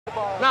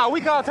Nah,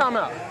 we call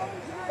timeout.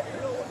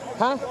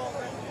 Huh?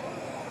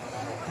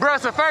 Bro,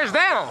 it's a first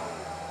down.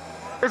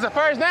 It's a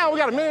first down. We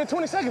got 1 minute and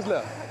 20 seconds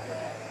left.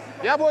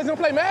 Y'all boys gonna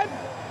play Madden?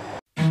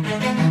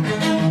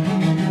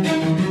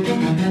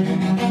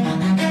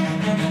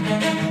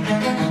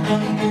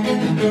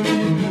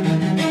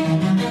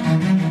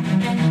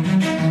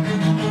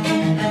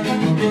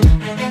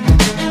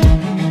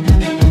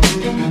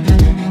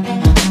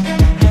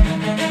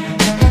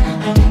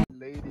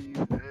 Ladies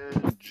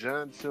and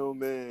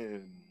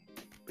gentlemen,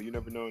 but you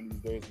never know in these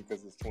days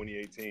because it's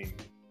 2018.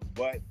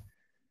 But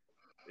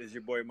it's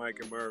your boy Mike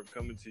and Merv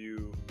coming to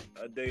you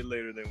a day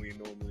later than we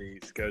normally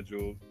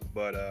scheduled.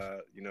 But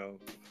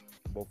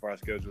both our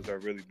schedules are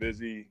really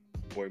busy.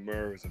 Boy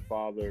Merv is a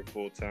father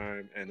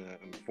full-time and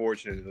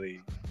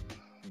unfortunately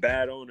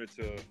bad owner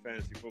to a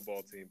fantasy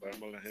football team. But I'm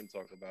gonna let him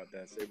talk about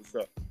that. Say what's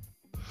up.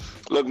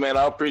 Look, man,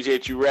 I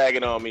appreciate you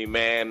ragging on me,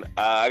 man.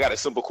 I got a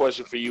simple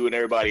question for you and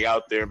everybody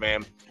out there,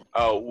 man.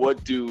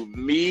 What do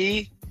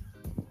me,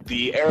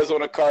 the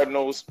Arizona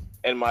Cardinals,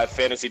 and my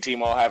fantasy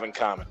team all have in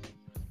common?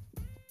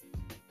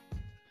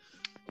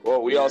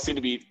 Well, we all seem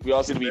to be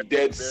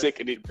dead sick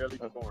and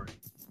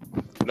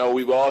no,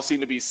 we all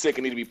seem to be sick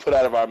and need to be put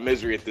out of our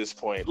misery at this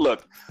point.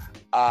 Look,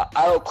 I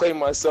don't claim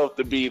myself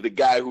to be the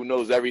guy who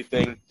knows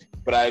everything,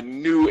 but I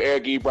knew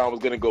Eric Ebron was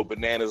going to go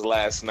bananas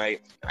last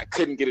night. I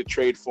couldn't get a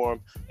trade for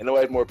him, and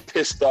nobody's more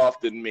pissed off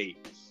than me.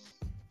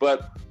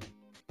 But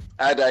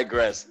I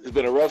digress. It's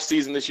been a rough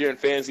season this year in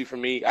fantasy for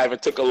me. I even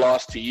took a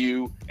loss to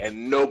you,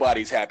 and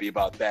nobody's happy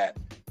about that.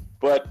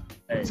 But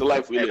it's a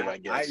life we live, I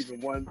guess. I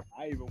even won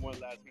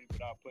last week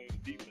without playing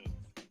the defense.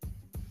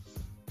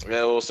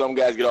 Yeah, well, some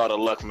guys get all the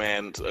luck,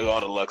 man. All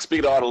the luck.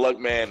 Speaking of all the luck,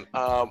 man.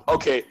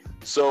 Okay,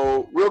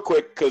 so real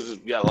quick, because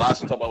we got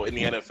lots to talk about in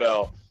the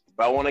NFL,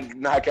 but I want to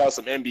knock out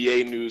some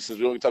NBA news since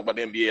we only talk about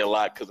the NBA a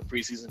lot because the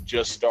preseason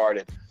just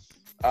started.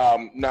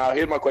 Now,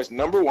 here's my question.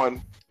 Number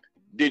one,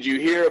 did you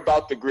hear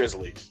about the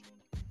Grizzlies?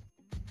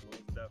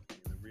 Most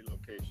definitely, the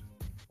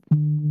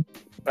relocation.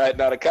 All right,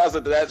 now the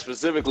concept of that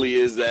specifically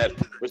is that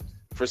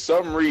for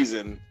some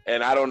reason,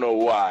 and I don't know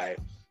why,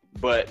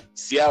 but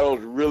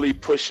Seattle's really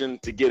pushing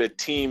to get a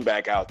team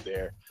back out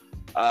there.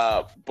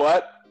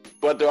 But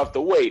they'll have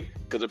to wait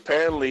because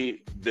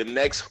apparently the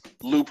next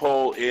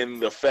loophole in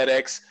the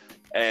FedEx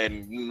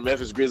and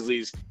Memphis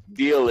Grizzlies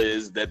deal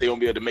is that they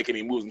won't be able to make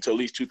any moves until at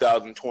least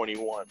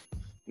 2021.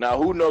 Now,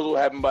 who knows what will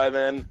happen by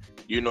then?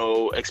 You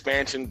know,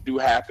 expansion do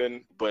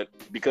happen, but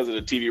because of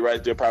the TV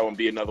rights, there probably won't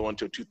be another one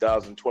until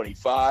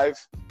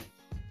 2025.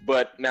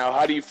 But now,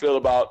 how do you feel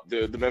about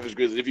the Memphis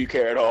Grizzlies, if you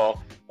care at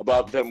all,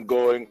 about them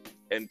going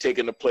and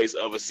taking the place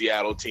of a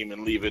Seattle team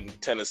and leaving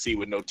Tennessee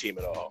with no team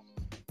at all?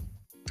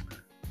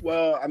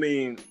 Well, I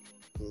mean,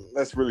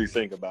 let's really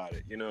think about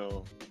it. You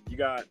know, you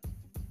got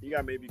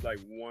maybe like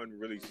one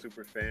really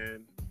super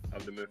fan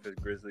of the Memphis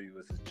Grizzlies,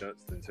 which is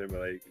Justin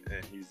Timberlake,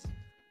 and he's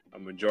a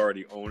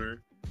majority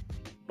owner.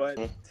 But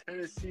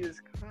Tennessee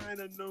is kind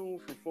of known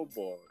for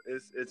football.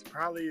 It's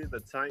probably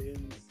the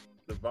Titans,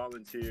 the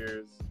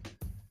Volunteers,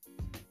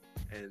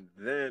 and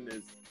then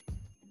is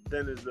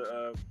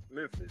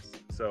Memphis.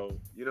 So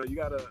you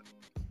gotta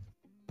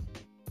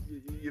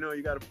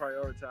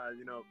prioritize.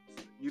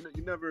 You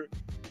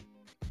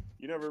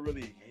never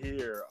really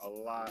hear a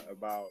lot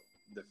about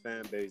the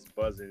fan base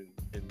buzzing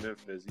in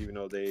Memphis, even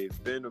though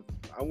they've been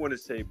I want to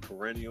say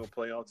perennial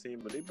playoff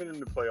team, but they've been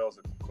in the playoffs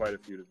quite a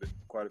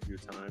few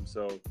times.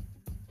 So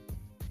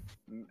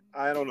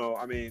I don't know.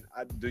 I mean,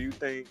 do you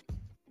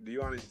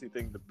honestly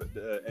think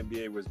the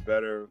NBA was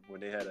better when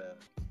they had a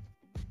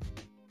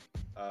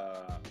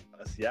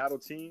Seattle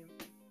team,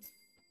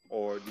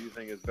 or do you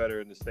think it's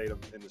better in the state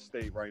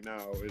right now?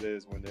 It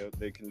is when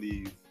they can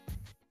leave.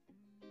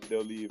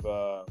 They'll leave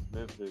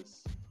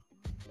Memphis,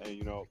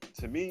 and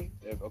to me,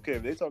 if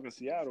they're talking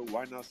Seattle,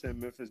 why not send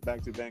Memphis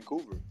back to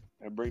Vancouver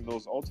and bring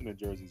those alternate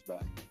jerseys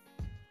back?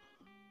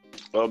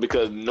 Well,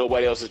 because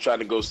nobody else is trying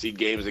to go see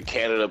games in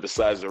Canada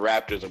besides the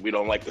Raptors, and we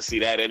don't like to see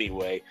that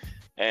anyway.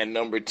 And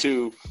number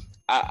two,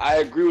 I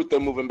agree with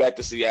them moving back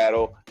to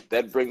Seattle.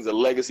 That brings a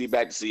legacy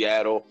back to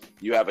Seattle.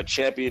 You have a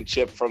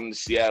championship from the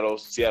Seattle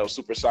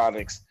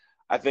Supersonics.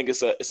 I think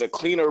it's a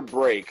cleaner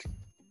break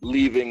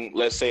leaving,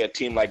 let's say, a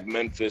team like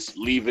Memphis,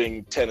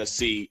 leaving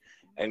Tennessee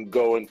and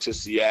going to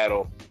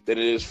Seattle than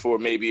it is for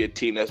maybe a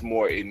team that's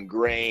more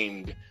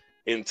ingrained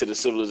into the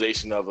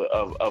civilization of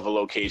a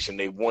location.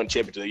 They've won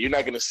championship. You're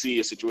not going to see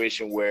a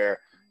situation where,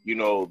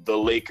 the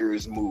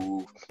Lakers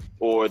move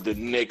or the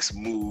Knicks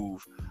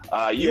move.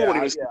 Obviously you're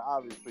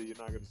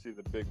not going to see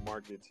the big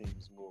market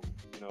teams move.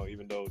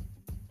 Even though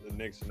the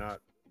Knicks are not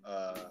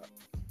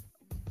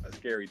a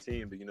scary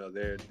team, but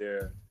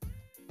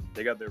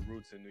they got their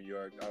roots in New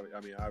York. I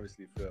mean,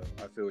 obviously,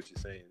 I feel what you're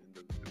saying.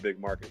 The big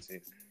market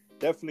team.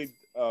 Definitely,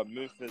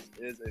 Memphis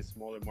is a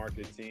smaller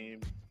market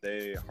team.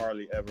 They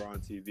hardly ever on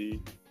TV.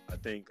 I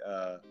think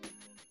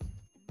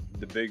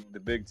the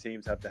big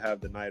teams have to have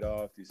the night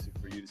off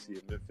for you to see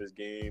a Memphis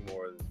game,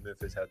 or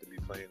Memphis have to be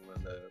playing one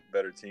of the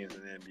better teams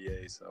in the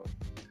NBA. So,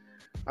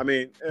 I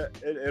mean,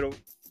 it'll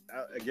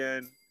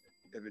again,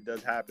 if it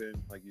does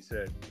happen, like you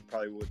said, it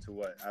probably would to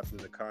what? After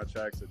the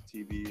contracts of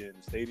TV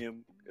and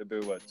stadium, it'd be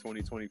what,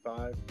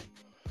 2025?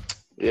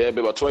 Yeah, it'd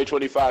be about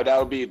 2025. That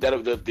would be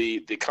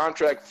the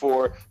contract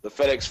for the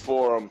FedEx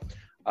Forum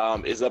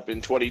is up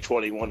in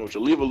 2021, which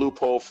will leave a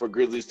loophole for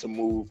Grizzlies to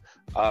move.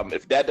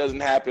 If that doesn't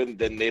happen,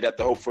 then they'd have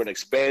to hope for an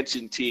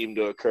expansion team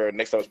to occur.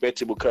 Next time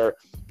expansion will occur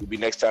will be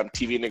next time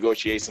TV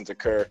negotiations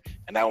occur,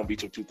 and that won't be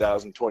till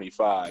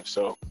 2025.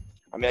 So,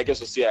 I mean, I guess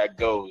we'll see how it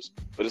goes.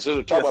 But it's just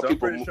to talk about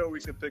people. I'm pretty sure we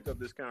can pick up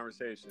this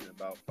conversation in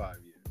about 5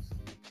 years.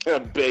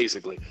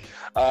 Basically.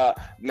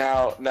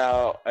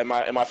 Now, and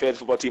my fantasy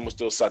football team will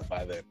still suck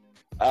by then.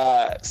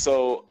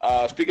 So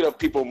speaking of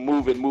people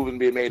moving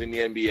being made in the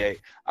NBA,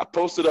 I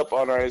posted up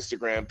on our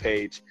Instagram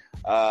page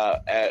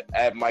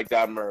at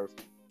Mike.Merv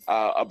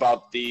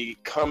about the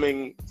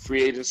coming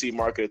free agency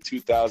market of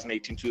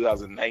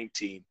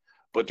 2018-2019.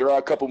 But there are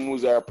a couple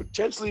moves that are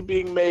potentially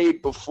being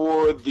made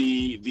before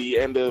the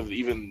end of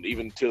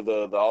even to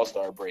the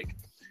All-Star break.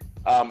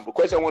 The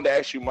question I wanted to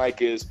ask you,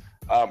 Mike, is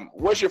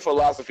what's your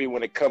philosophy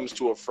when it comes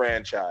to a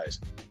franchise?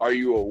 Are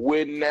you a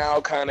win now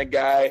kind of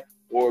guy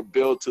or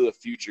build to the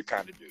future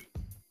kind of dude?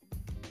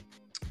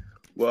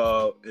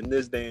 Well, in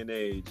this day and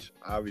age,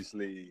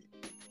 obviously,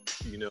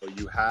 you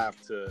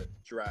have to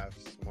draft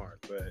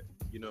smart. But,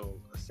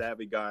 a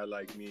savvy guy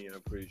like me, and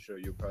I'm pretty sure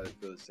you'll probably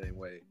feel the same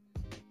way,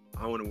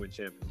 I want to win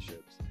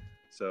championships.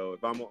 So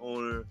if I'm an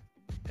owner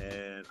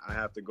and I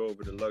have to go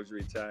over the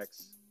luxury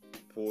tax,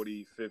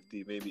 40,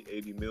 50, maybe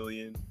 80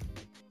 million,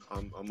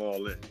 I'm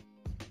all in.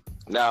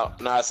 Now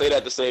I say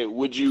that to say,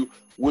 would you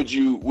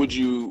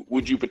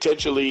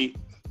potentially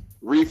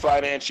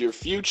refinance your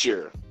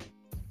future,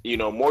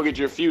 mortgage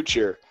your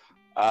future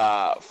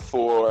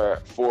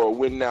for a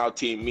win now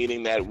team?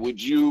 Meaning that would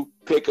you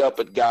pick up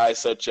a guy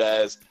such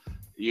as,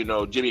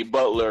 Jimmy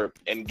Butler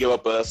and give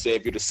up say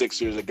if you're the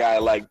Sixers, a guy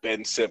like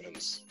Ben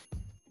Simmons?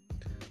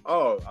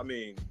 Oh, I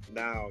mean,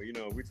 now,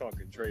 we're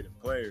talking trading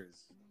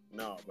players.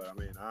 No, but I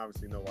mean, I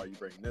obviously know why you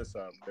bring this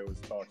up. There was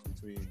talks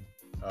between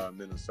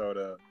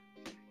Minnesota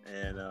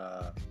and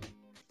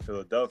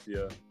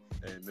Philadelphia,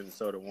 and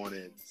Minnesota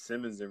wanted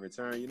Simmons in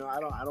return.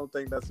 I don't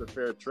think that's a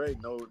fair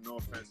trade. No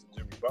offense to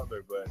Jimmy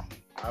Butler, but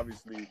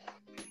obviously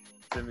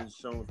Simmons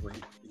shows what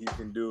he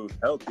can do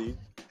healthy.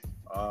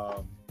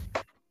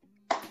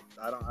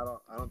 I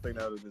don't think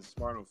that would have been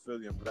smart on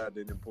Philly. I'm glad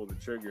they didn't pull the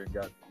trigger and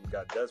got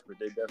desperate.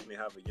 They definitely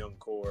have a young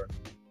core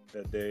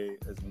that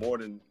is more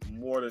than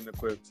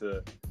equipped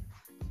to,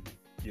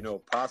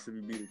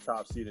 possibly be the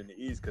top seed in the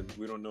East, because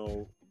we don't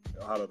know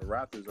how the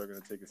Raptors are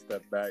going to take a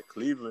step back.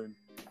 Cleveland,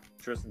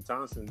 Tristan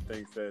Thompson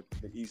thinks that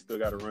the East still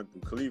got to run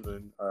through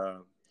Cleveland. I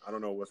don't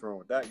know what's wrong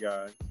with that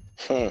guy,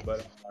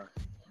 but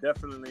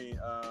definitely,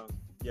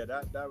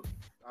 that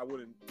I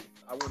wouldn't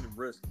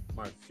risk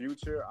my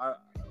future.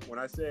 When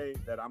I say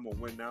that I'm a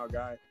win now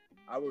guy,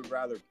 I would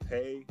rather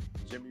pay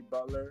Jimmy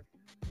Butler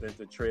than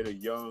to trade a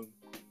young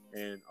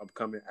and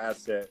upcoming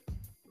asset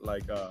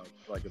like a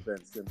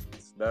Ben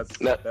Simmons.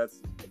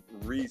 That's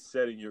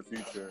resetting your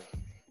future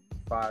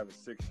 5 or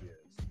 6 years.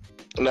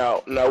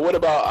 Now, what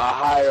about a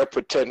higher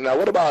potential? Now,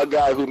 what about a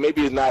guy who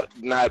maybe is not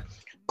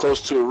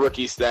close to a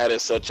rookie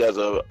status, such as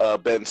a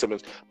Ben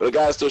Simmons, but a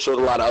guy that still shows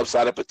a lot of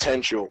upside and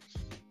potential?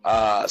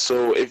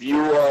 So, if you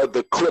are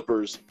the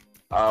Clippers,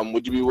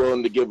 would you be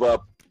willing to give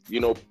up,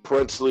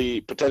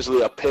 potentially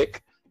a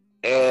pick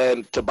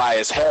and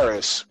Tobias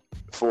Harris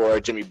for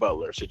a Jimmy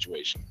Butler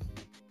situation?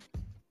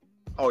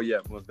 Oh yeah,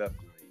 most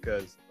definitely.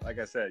 Because, like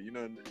I said,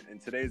 in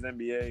today's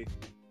NBA,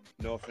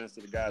 no offense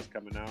to the guys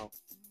coming out,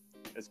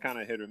 it's kind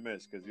of hit or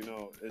miss, because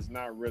it's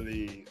not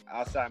really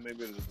outside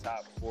maybe of the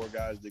top 4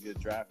 guys that get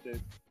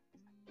drafted.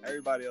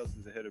 Everybody else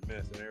is a hit or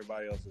miss, and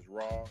everybody else is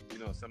raw.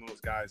 Some of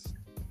those guys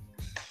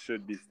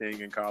should be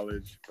staying in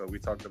college, but we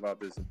talked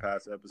about this in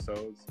past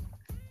episodes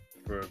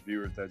for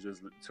viewers that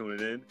just tuning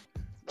in.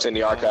 It's in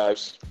the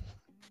archives.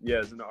 Yeah,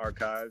 it's in the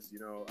archives.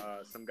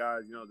 Some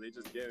guys, they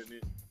just get in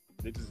it.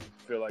 They just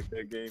feel like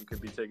their game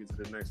could be taken to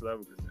the next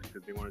level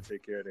because they want to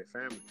take care of their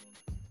family,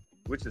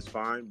 which is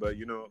fine. But,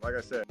 like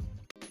I said,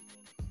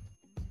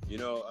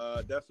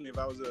 definitely if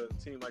I was a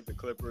team like the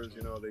Clippers,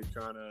 they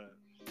trying to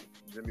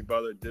 – Jimmy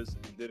Butler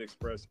did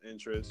express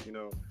interest.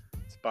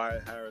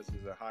 Tobias Harris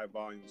is a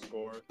high-volume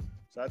scorer.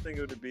 So I think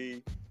it would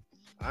be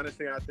 –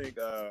 honestly, I think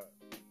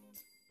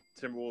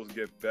Timberwolves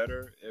get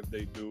better if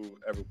they do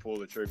ever pull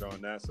the trigger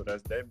on that. So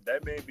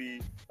that may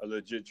be a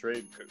legit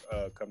trade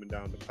coming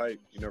down the pipe.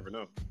 You never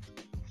know.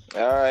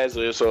 All right,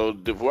 so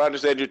if I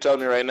understand, you're telling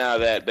me right now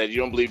that you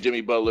don't believe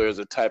Jimmy Butler is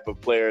a type of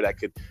player that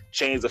could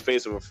change the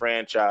face of a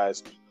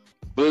franchise.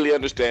 Completely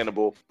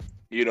understandable.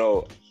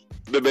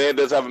 The man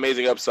does have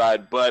amazing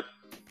upside, but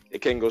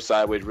it can go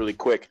sideways really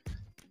quick.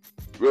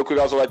 Real quick,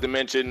 I also like to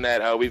mention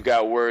that we've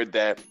got word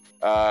that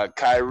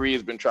Kyrie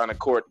has been trying to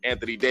court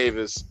Anthony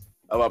Davis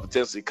about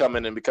potentially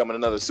coming and becoming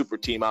another super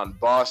team out in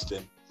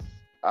Boston.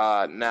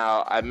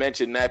 Now, I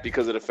mentioned that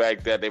because of the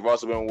fact that they've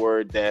also been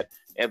word that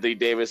Anthony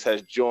Davis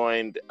has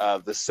joined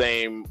the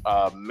same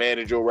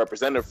managerial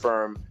representative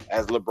firm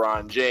as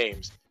LeBron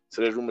James.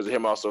 So there's rumors of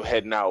him also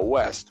heading out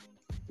west.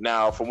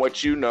 Now, from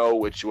what you know,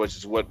 which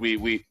is what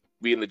we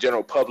in the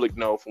general public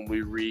know from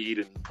we read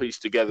and piece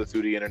together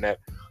through the internet,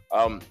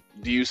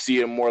 do you see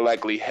him more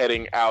likely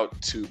heading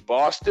out to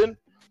Boston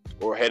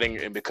or heading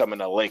and becoming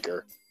a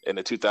Laker in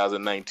the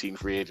 2019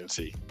 free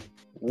agency?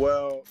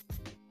 Well,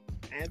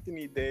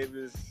 Anthony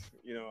Davis,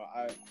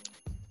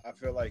 I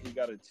feel like he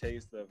got a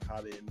taste of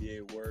how the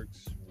NBA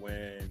works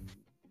when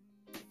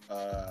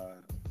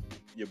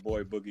your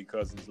boy Boogie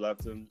Cousins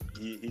left him.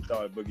 He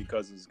thought Boogie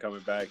Cousins was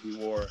coming back. He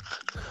wore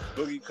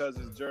Boogie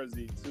Cousins'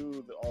 jersey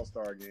to the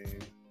All-Star game.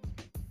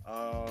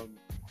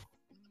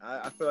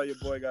 I feel like your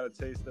boy got a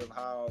taste of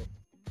how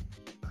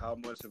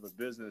much of a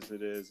business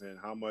it is and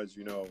how much,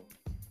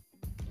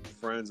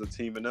 friends are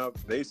teaming up.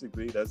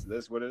 Basically,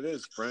 that's what it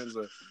is. Friends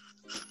are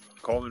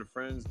calling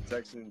friends,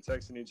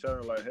 texting each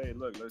other like, hey,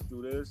 look, let's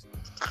do this,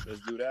 let's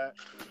do that.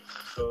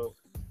 So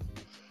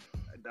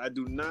I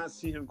do not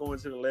see him going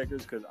to the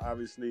Lakers because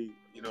obviously,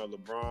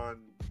 LeBron,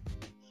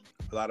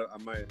 I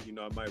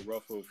might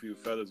ruffle a few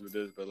feathers with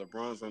this, but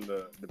LeBron's on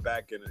the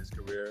back end of his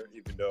career,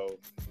 even though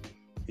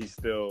he's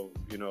still,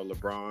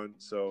 LeBron.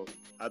 So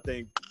I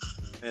think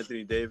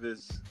Anthony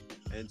Davis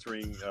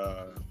entering,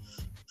 I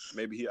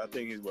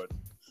think he's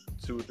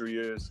 2 or 3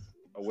 years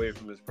away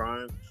from his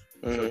prime.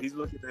 Mm-hmm. So he's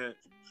looking at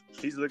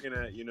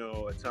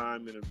a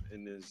time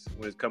in his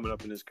when it's coming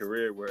up in his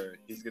career where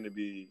he's going to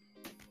be,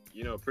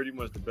 pretty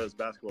much the best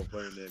basketball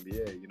player in the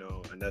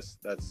NBA. And that's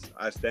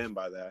I stand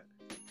by that.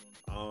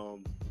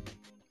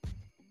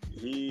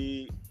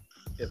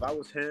 If I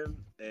was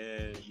him,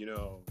 and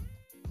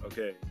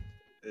okay,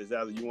 is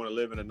either you want to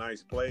live in a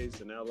nice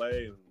place in LA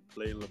and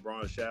play in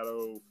LeBron's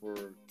shadow for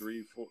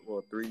 3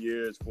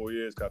 years, 4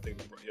 years. Cause I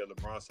think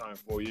LeBron signed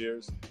 4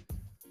 years.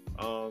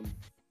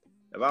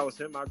 If I was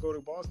him, I'd go to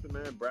Boston,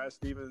 man. Brad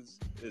Stevens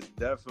is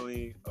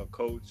definitely a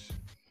coach,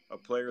 a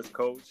player's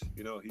coach.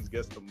 He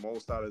gets the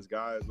most out of his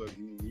guys. Look,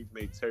 he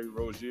made Terry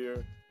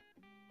Rozier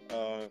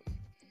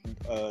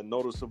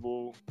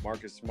noticeable,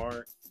 Marcus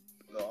Smart,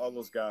 all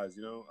those guys,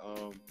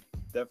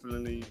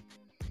 definitely.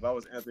 If I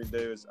was Anthony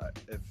Davis,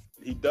 if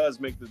he does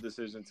make the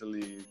decision to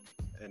leave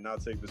and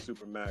not take the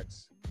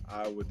Supermax,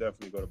 I would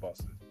definitely go to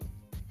Boston.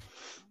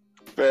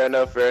 Fair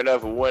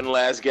enough. One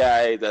last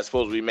guy that's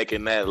supposed to be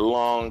making that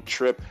long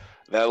trip,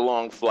 that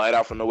long flight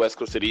out from the West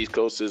Coast to the East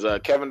Coast is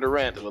Kevin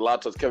Durant. There's a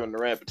lot of Kevin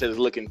Durant potentially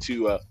looking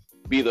to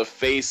be the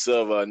face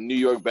of New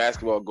York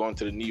basketball going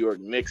to the New York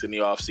Knicks in the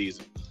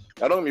offseason.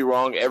 Now, don't get me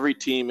wrong, every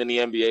team in the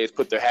NBA has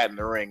put their hat in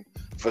the ring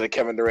for the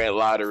Kevin Durant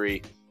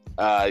lottery.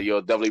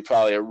 Definitely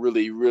probably a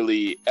really,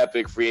 really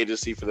epic free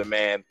agency for the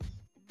man.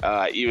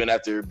 Even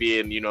after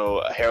being,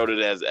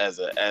 heralded as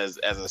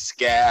a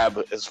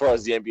scab as far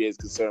as the NBA is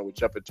concerned, we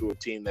jump into a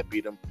team that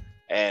beat him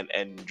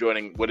and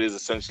joining what is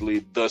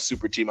essentially the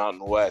super team out in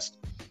the West.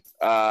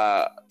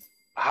 High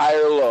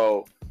or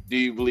low, do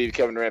you believe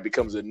Kevin Durant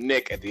becomes a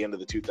Knick at the end of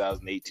the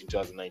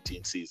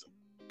 2018-2019 season?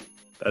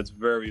 That's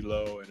very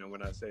low, and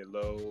when I say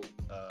low,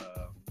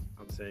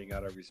 I'm saying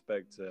out of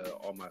respect to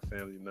all my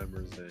family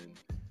members and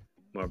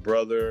my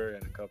brother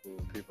and a couple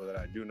of people that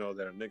I do know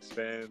that are Knicks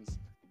fans.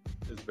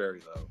 It's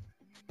very low.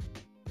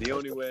 The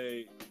only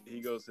way he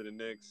goes to the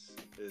Knicks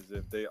is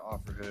if they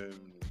offer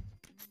him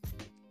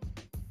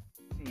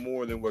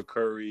more than what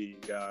Curry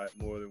got,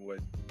 more than what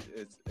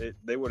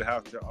they would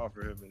have to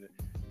offer him, and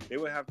they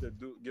would have to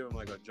give him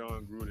like a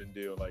John Gruden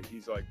deal, like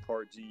he's like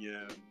part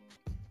GM.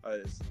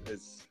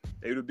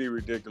 It would be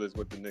ridiculous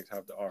what the Knicks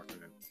have to offer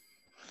him.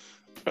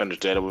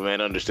 Understandable,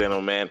 man.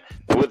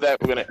 And with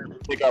that, we're going to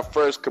take our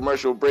first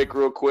commercial break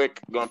real quick.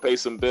 We're going to pay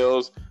some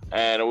bills,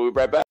 and we'll be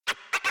right back.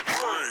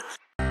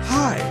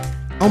 Hi,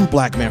 I'm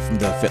Black Man from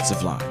the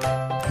Offensive Line.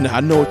 Now,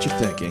 I know what you're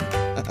thinking.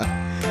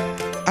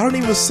 I don't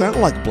even sound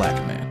like Black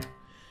Man.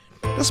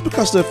 That's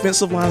because the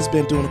Offensive Line has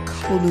been doing a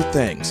couple new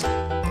things,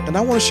 and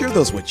I want to share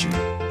those with you.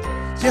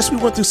 Yes, we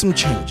went through some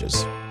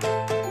changes.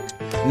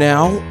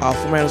 Now, our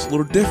format is a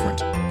little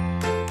different.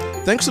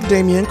 Thanks to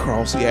Damian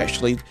Cross, he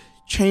actually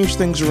changed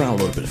things around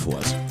a little bit for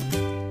us.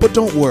 But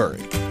don't worry,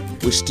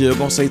 we're still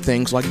going to say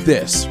things like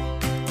this.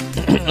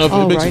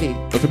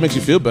 If it makes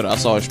you feel better, I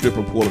saw a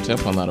stripper pull a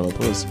tampon out of her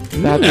puss.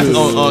 That's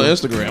on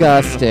Instagram.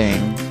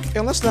 Disgusting.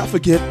 And let's not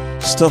forget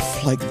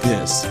stuff like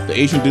this. The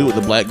Asian dude with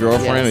the black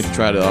girlfriend that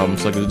tried to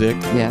suck his dick.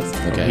 Yes.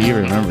 Okay. He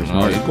remembers.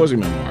 Of course he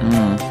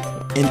remembers.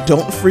 And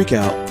don't freak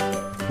out.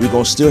 We're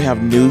going to still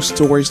have news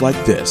stories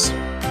like this.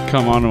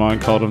 Come On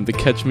called him the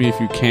Catch Me If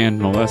You Can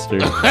molester.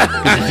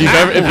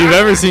 if you've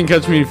ever seen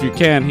Catch Me If You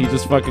Can, he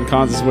just fucking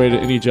cons his way to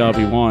any job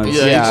he wants.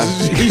 Yeah.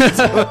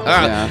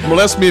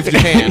 Molest me if you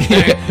can.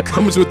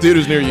 Coming to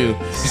theaters near you.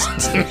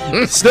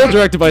 Still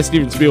directed by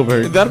Steven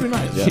Spielberg. That'd be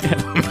nice. Yeah,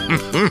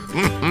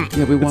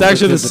 it's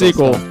actually the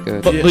sequel.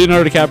 But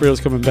Leonardo DiCaprio's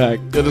coming back.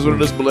 That is what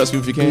it is. Molest me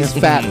if you can. He's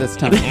fat this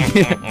time.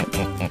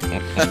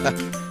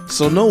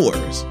 So no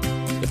worries.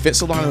 The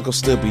Offensive Line will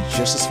still be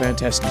just as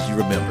fantastic as you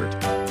remembered.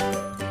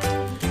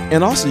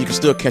 And also, you can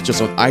still catch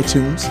us on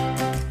iTunes,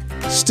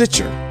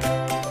 Stitcher,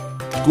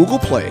 Google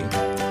Play,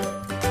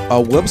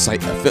 our website,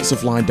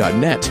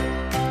 offensiveline.net,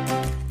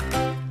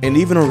 and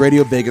even on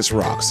Radio Vegas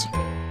Rocks.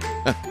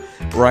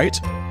 Right?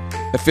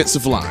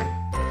 offensive line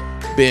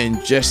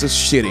being just as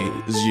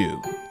shitty as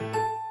you.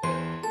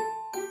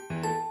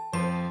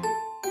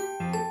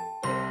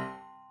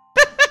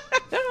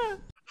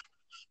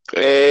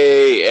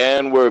 Hey,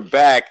 and we're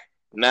back.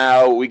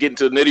 Now we get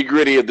into the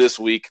nitty-gritty of this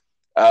week.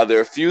 There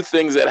are a few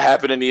things that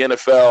happened in the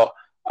NFL.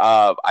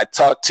 I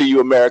talked to you,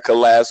 America,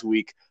 last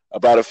week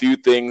about a few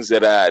things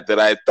that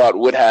I thought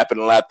would happen.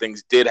 A lot of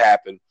things did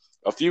happen.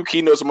 A few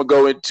keynotes I'm gonna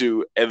go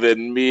into, and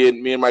then me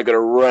and Mike are gonna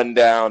run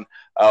down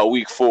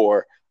week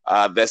 4.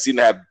 That seem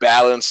to have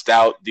balanced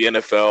out the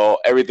NFL.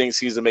 Everything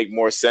seems to make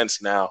more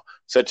sense now,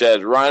 such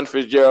as Ryan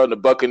Fitzgerald and the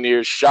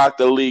Buccaneers shocked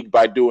the league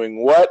by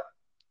doing what?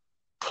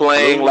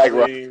 Playing like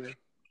Ryan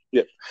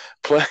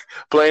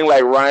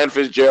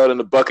Fitzgerald and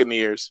the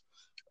Buccaneers.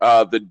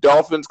 The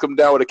Dolphins come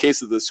down with a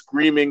case of the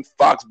screaming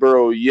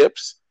Foxborough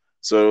yips.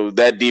 So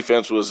that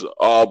defense was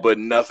all but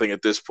nothing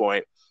at this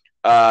point.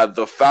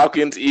 The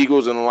Falcons,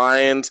 Eagles, and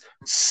Lions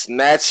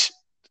snatch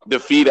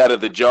defeat out of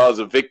the jaws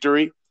of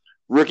victory.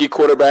 Rookie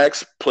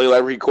quarterbacks play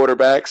like rookie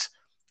quarterbacks.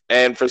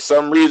 And for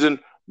some reason,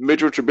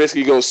 Mitchell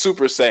Trubisky goes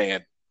Super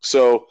Saiyan.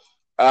 So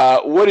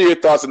what are your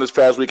thoughts on this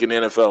past week in the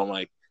NFL,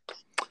 Mike?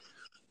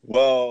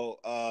 Well,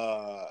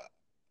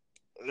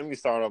 let me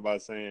start off by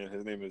saying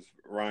his name is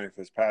Ryan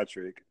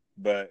Fitzpatrick,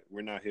 but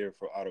we're not here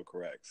for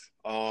autocorrects.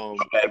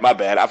 My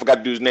bad. I forgot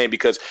to do his name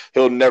because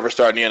he'll never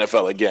start in the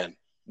NFL again.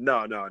 No.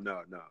 I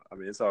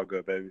mean, it's all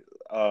good, baby.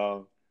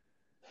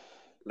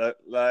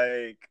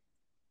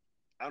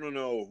 I don't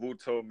know who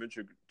told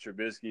Mitchell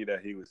Trubisky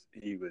that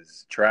he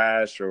was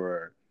trash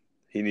or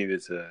he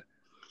needed to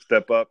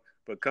step up.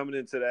 But coming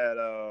into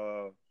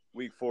that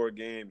week 4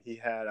 game, he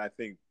had, I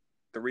think,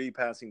 3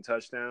 passing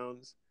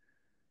touchdowns,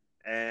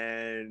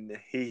 and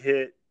he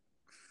hit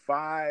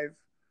five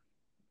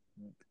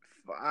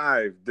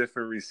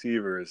different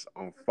receivers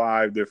on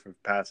 5 different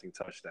passing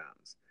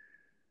touchdowns.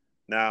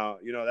 Now,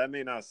 that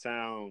may not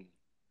sound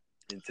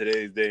in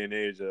today's day and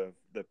age of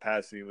the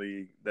passing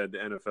league that the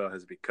NFL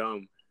has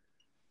become,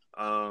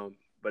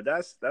 but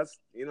that's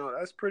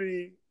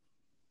pretty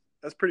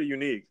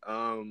unique.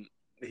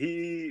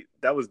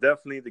 That was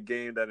definitely the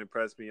game that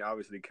impressed me.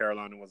 Obviously,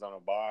 Carolina was on a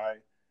bye.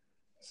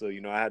 So,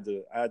 I had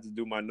to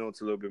do my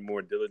notes a little bit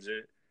more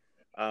diligent.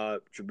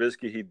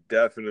 Trubisky, he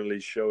definitely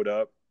showed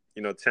up.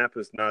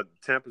 Tampa's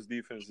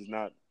defense is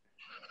not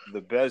the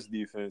best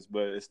defense,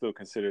 but it's still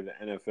considered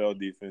an NFL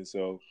defense.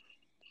 So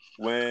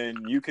when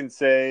you can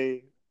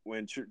say,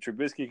 when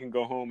Trubisky can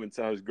go home and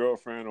tell his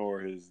girlfriend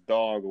or his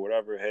dog or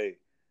whatever, hey,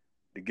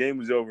 the game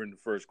was over in the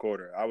first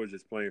quarter. I was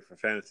just playing for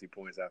fantasy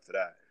points after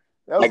that.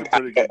 That was a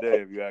pretty good day,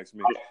 if you ask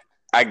me.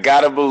 I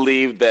gotta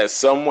believe that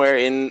somewhere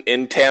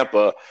in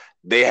Tampa,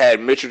 they had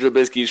Mitchell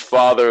Trubisky's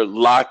father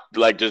locked,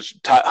 like just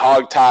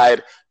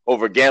hog-tied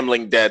over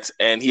gambling debts,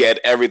 and he had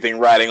everything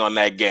riding on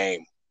that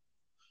game.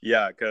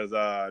 Yeah, because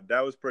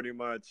that was pretty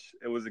much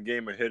 – it was a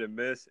game of hit and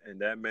miss,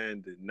 and that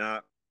man did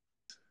not.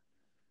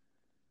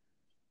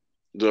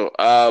 So,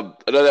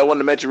 another I wanted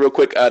to mention real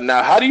quick.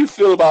 Now, how do you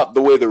feel about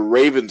the way the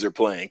Ravens are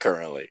playing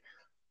currently?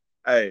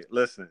 Hey,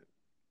 listen.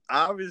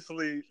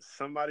 Obviously,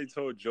 somebody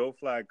told Joe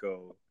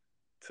Flacco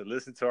to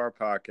listen to our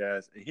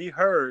podcast, and he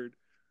heard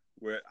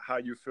how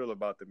you feel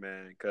about the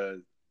man,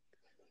 because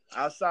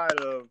outside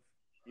of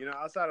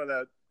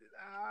that,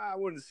 I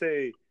wouldn't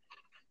say,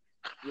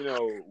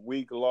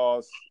 weak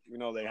loss,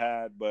 they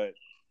had, but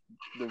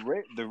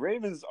the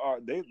Ravens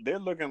they're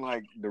looking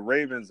like the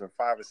Ravens of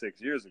 5 or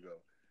 6 years ago.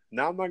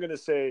 Now, I'm not going to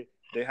say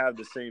they have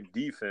the same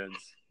defense,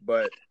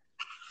 but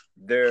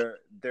they're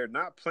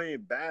not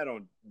bad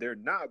on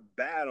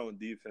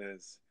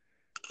defense,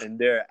 and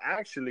they're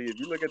actually, if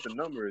you look at the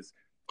numbers,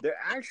 they're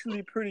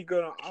actually pretty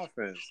good on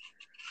offense.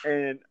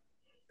 And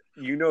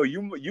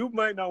you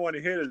might not want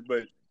to hear this,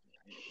 but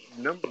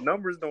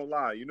numbers don't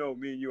lie.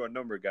 Me and you are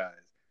number guys.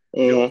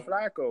 Mm-hmm. Joe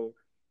Flacco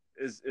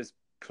is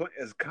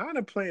kind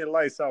of playing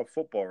lights out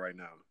football right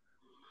now.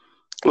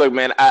 Look,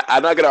 man,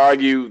 I'm not going to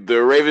argue.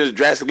 The Ravens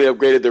drastically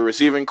upgraded the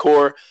receiving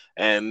core,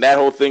 and that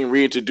whole thing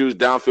reintroduced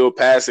downfield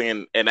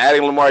passing and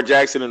adding Lamar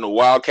Jackson in the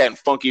wildcat and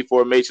funky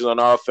formations on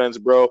offense,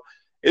 bro.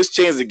 It's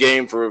changed the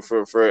game for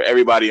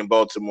everybody in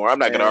Baltimore. I'm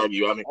not going to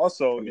argue. I mean,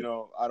 also,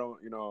 I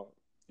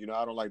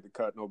don't like to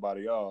cut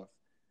nobody off.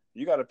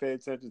 You got to pay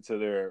attention to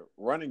their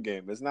running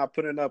game. It's not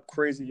putting up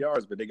crazy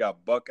yards, but they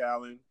got Buck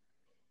Allen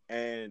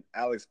and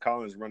Alex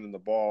Collins running the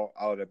ball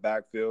out of the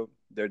backfield.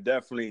 They're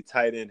definitely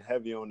tight end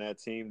heavy on that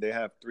team. They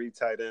have 3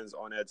 tight ends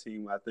on that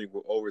team, I think,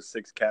 with over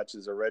 6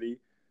 catches already.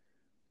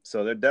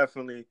 So they're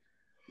definitely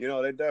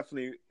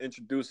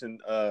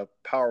introducing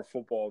power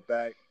football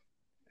back.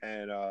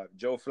 And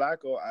Joe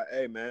Flacco,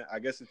 I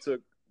guess it took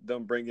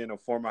them bringing two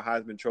former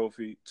Heisman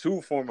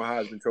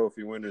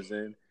Trophy winners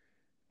in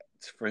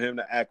for him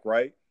to act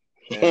right.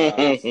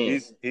 And,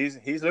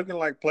 he's looking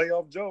like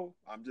playoff Joe.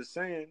 I'm just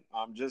saying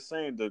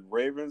the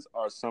Ravens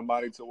are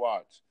somebody to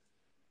watch.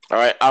 All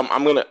right,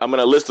 I'm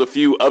gonna list a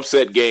few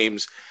upset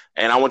games,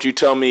 and I want you to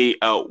tell me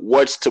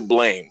what's to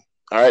blame.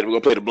 All right, we're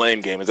gonna play the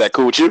blame game. Is that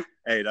cool with you?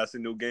 Hey, that's a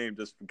new game,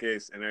 just in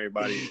case, and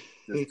everybody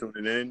just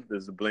tuning in.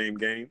 This is a blame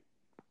game.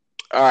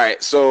 All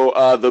right,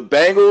 so the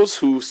Bengals,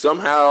 who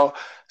somehow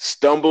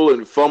stumble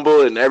and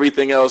fumble and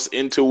everything else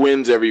into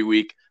wins every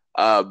week,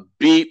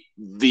 beat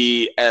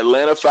the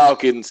Atlanta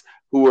Falcons,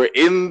 who were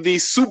in the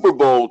Super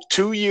Bowl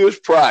 2 years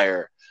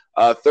prior,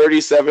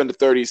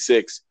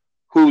 37-36.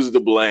 Who's to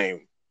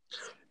blame?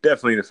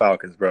 Definitely the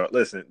Falcons, bro.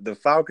 Listen, the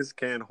Falcons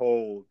can't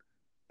hold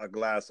a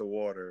glass of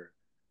water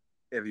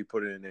if you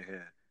put it in their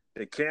hand.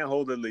 They can't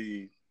hold the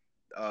lead.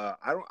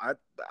 I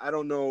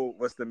don't know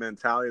what's the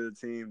mentality of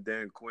the team.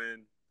 Dan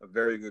Quinn, a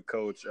very good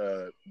coach,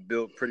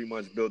 pretty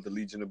much built the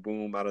Legion of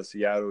Boom out of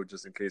Seattle,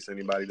 just in case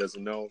anybody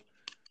doesn't know.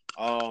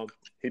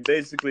 He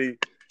basically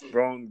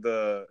brought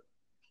the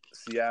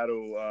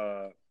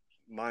Seattle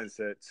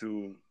mindset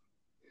to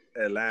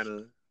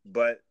Atlanta.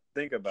 But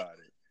think about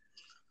it.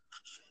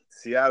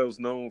 Seattle's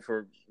known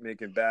for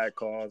making bad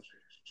calls.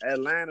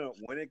 Atlanta,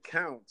 when it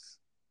counts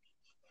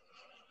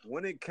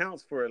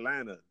for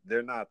Atlanta,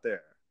 they're not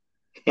there.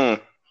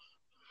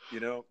 You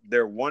know,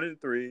 they're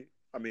 1-3.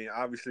 I mean,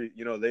 obviously,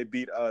 you know, they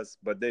beat us,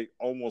 but they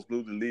almost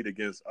blew the lead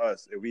against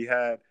us. If we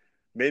had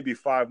maybe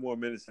 5 more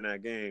minutes in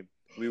that game,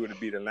 we would have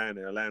beat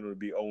Atlanta. Atlanta would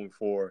be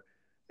 0-4,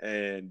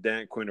 and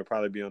Dan Quinn would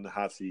probably be on the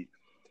hot seat.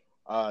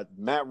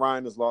 Matt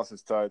Ryan has lost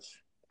his touch.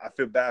 I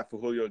feel bad for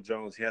Julio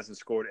Jones. He hasn't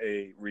scored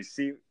a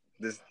receipt.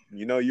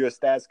 You know, you're a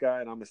stats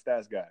guy, and I'm a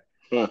stats guy.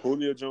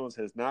 Julio Jones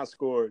has not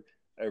scored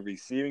a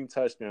receiving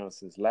touchdown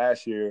since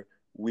last year,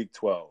 week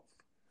 12.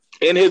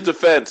 In his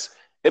defense,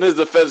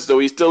 though,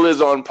 he still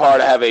is on par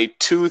to have a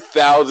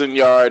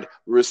 2,000-yard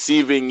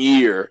receiving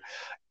year.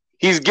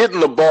 He's getting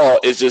the ball.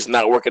 It's just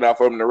not working out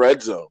for him in the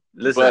red zone.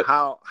 Listen,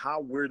 how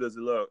weird does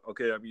it look?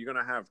 Okay, I mean, you're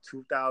going to have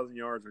 2,000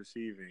 yards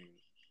receiving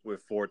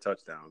with 4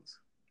 touchdowns.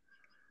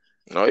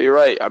 No, you're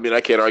right. I mean,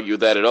 I can't argue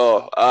with that at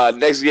all.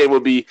 Next game will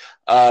be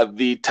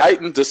the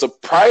Titans, the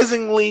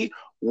surprisingly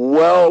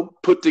well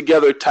put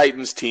together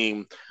Titans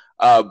team,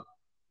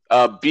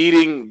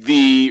 beating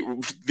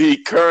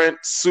the current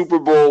Super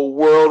Bowl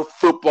World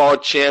Football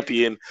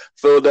Champion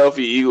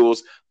Philadelphia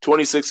Eagles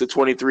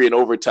 26-23 in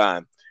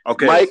overtime.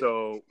 Okay, Mike,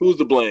 so who's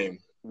to blame?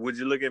 Would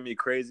you look at me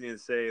crazy and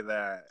say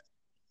that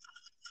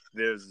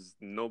there's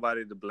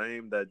nobody to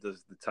blame, that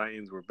just the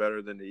Titans were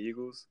better than the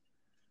Eagles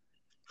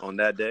on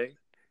that day?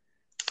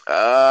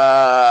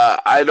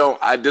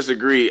 I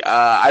disagree.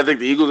 I think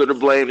the Eagles are to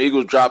blame. The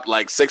Eagles dropped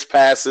like 6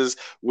 passes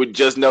with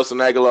just Nelson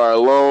Aguilar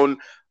alone.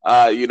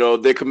 You know,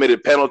 they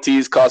committed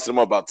penalties, costing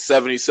them about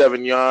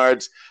 77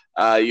 yards.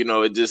 You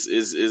know, it just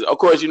is of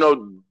course, you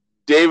know,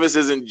 Davis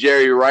isn't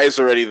Jerry Rice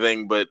or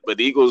anything, but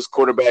the Eagles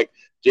quarterback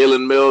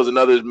Jalen Mills and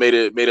others made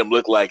him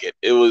look like it.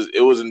 It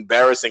was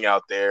embarrassing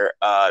out there.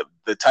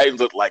 The Titans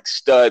looked like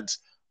studs.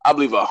 I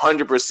believe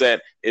 100%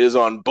 it is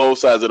on both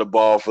sides of the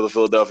ball for the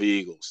Philadelphia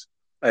Eagles.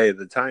 Hey,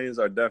 the Titans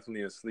are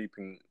definitely a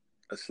sleeping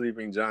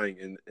giant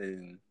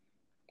in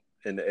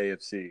the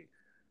AFC.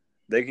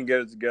 They can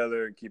get it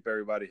together and keep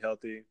everybody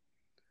healthy.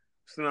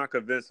 Still not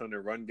convinced on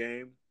their run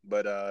game,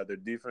 but their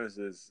defense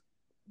is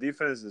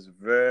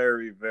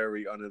very,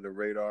 very under the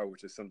radar,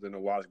 which is something to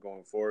watch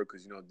going forward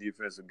because, you know,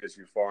 defense will get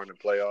you far in the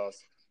playoffs.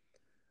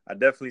 I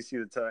definitely see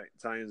the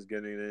Titans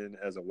getting in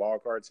as a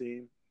wild card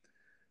team.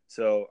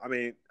 So, I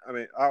mean,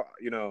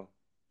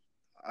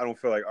 I don't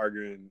feel like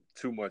arguing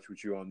too much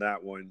with you on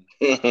that one.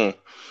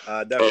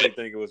 I definitely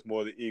think it was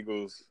more the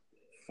Eagles'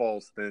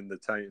 fault than the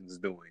Titans'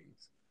 doings.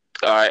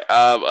 All right,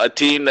 a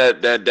team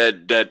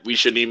that we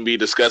shouldn't even be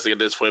discussing at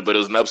this point, but it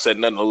was an upset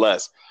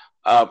nonetheless.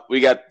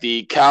 We got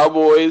the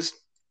Cowboys,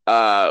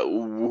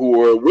 who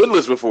were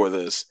winless before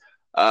this,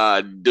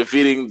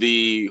 defeating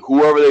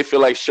whoever they feel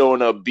like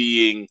showing up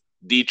being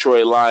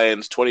Detroit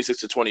Lions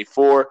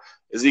 26-24.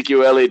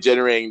 Ezekiel Elliott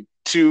generating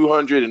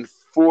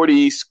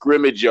 240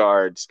 scrimmage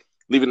yards,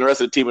 leaving the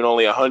rest of the team in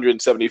only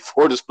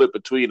 174 to split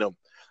between them.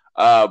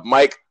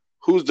 Mike,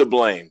 who's to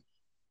blame?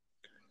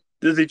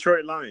 The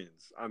Detroit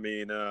Lions. I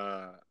mean,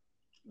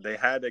 they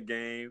had a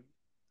game.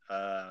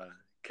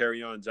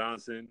 Kerryon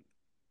Johnson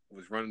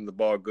was running the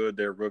ball good,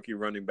 their rookie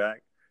running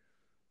back.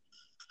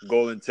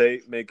 Golden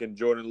Tate making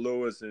Jordan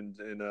Lewis and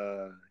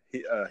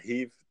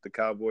Heath, the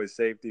Cowboys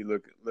safety,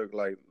 look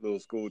like little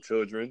school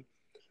children.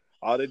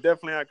 They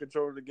definitely had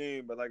control of the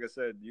game, but like I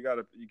said, you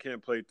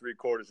can't play 3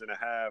 quarters and a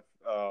half,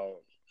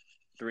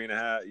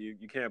 3.5.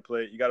 You can't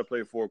play. You got to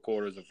play 4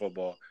 quarters of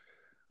football.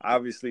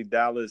 Obviously,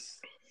 Dallas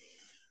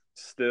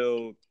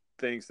still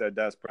thinks that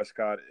Dak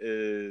Prescott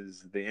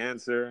is the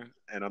answer,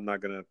 and I'm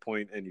not going to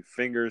point any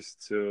fingers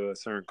to a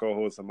certain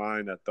co-host of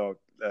mine that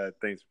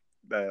thinks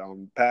that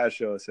on past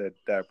show said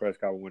Dak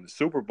Prescott will win the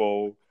Super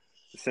Bowl.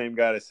 The same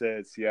guy that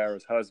said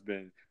Ciara's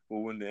husband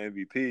will win the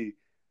MVP.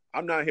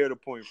 I'm not here to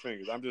point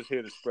fingers. I'm just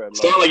here to spread love.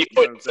 Sound like you're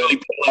pointing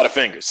a lot of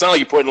fingers. Sound like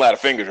you're pointing a lot of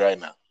fingers right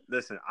now.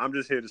 Listen, I'm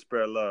just here to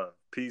spread love,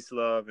 peace,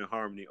 love, and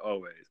harmony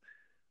always.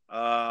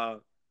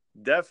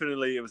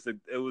 Definitely, it was the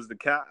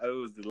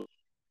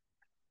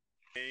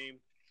game,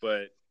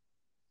 but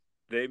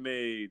they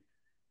made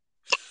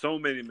so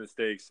many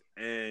mistakes,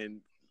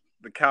 and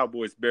the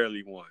Cowboys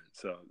barely won.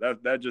 So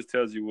that just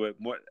tells you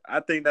I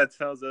think that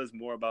tells us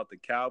more about the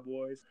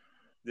Cowboys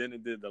than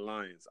it did the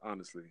Lions,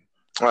 honestly.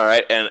 All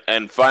right,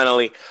 and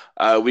finally,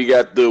 we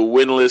got the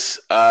winless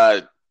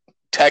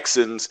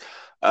Texans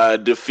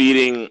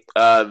defeating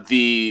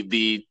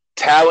the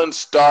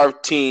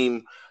talent-starved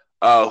team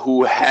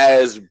who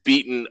has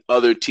beaten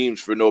other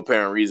teams for no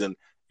apparent reason,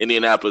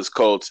 Indianapolis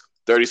Colts,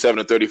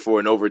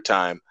 37-34 in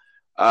overtime.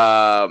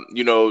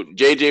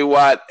 J.J.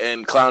 Watt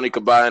and Clowney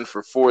combined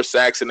for 4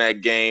 sacks in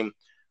that game,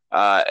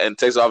 and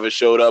Texas offense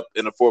showed up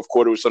in the fourth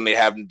quarter with something they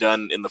haven't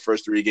done in the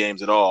first 3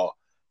 games at all.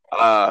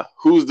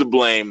 Who's to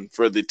blame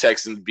for the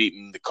Texans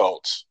beating the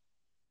Colts?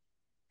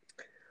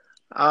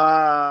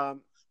 I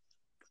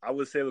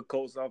would say the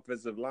Colts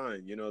offensive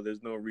line.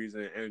 There's no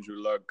reason Andrew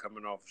Luck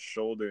coming off a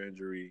shoulder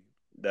injury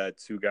that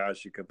 2 guys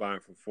should combine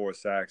for 4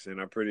 sacks. And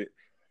I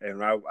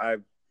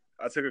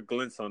took a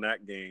glimpse on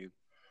that game,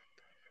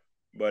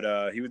 but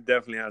he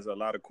definitely has a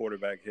lot of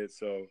quarterback hits.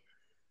 So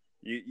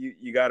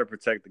you got to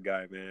protect the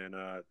guy,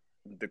 man.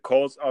 The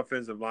Colts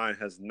offensive line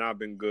has not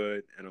been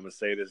good, and I'm gonna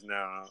say this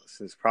now,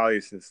 since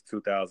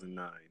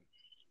 2009,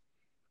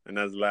 and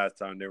that's the last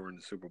time they were in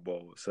the Super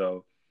Bowl.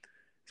 So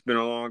it's been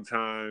a long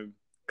time,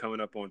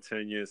 coming up on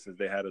 10 years since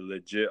they had a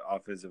legit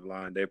offensive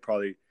line. They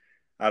probably,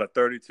 out of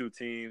 32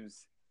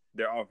 teams,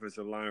 their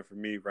offensive line for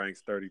me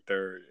ranks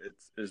 33rd.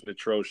 It's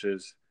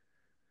atrocious.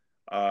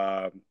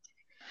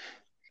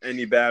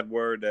 Any bad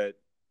word that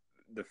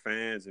the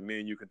fans and me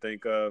and you can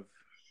think of,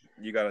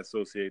 you got to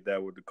associate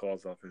that with the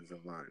Colts offensive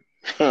line.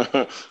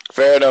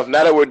 Fair enough.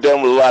 Now that we're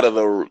done with a lot of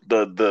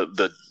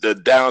the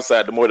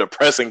downside, the more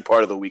depressing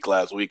part of the week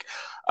last week,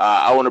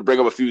 I want to bring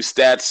up a few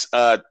stats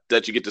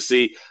that you get to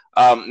see.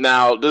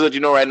 Now, just let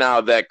you know right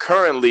now that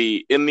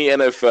currently in the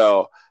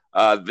NFL,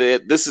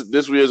 this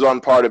year is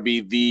on par to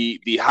be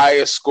the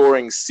highest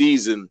scoring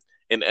season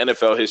in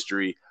NFL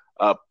history.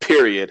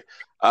 Period.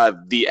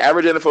 The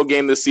average NFL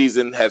game this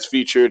season has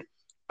featured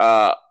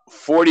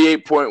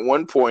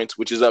 48.1 points,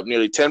 which is up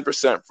nearly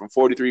 10% from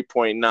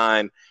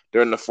 43.9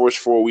 during the first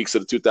 4 weeks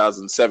of the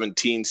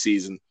 2017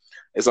 season.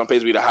 It's on pace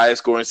to be the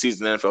highest scoring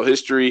season in NFL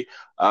history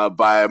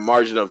by a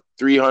margin of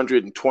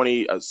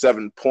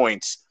 327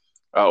 points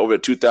over the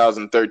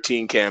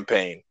 2013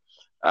 campaign.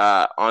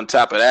 On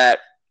top of that,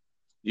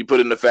 you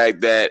put in the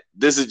fact that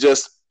this is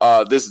just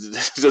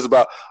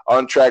about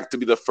on track to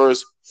be the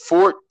first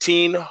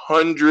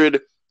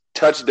 1,400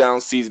 touchdown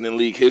season in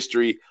league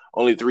history.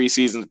 Only 3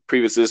 seasons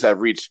previous to this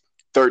have reached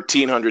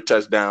 1,300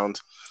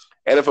 touchdowns.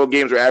 NFL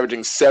games are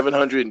averaging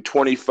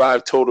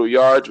 725 total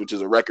yards, which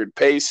is a record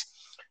pace,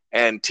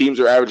 and teams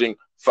are averaging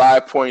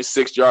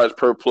 5.6 yards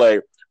per play.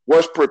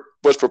 What's a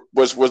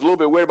little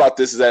bit weird about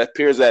this is that it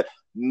appears that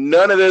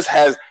none of this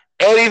has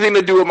anything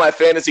to do with my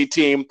fantasy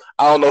team.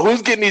 I don't know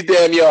who's getting these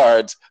damn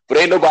yards, but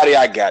ain't nobody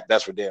I got.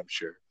 That's for damn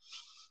sure.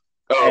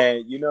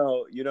 And you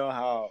know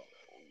how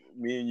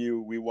me and you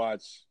we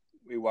watch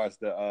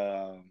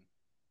the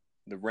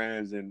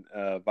Rams and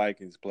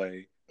Vikings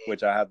play,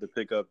 which I have to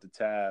pick up the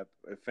tab.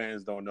 If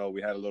fans don't know,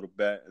 we had a little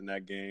bet in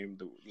that game.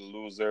 The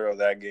loser of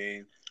that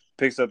game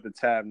picks up the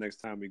tab next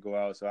time we go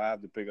out, so I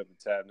have to pick up the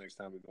tab next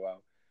time we go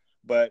out.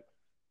 But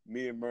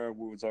me and Merv,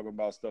 we were talking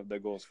about stuff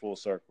that goes full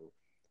circle.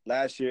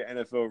 Last year,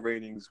 NFL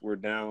ratings were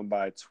down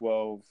by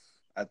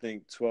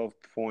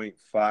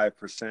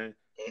 12.5%.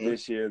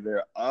 This year,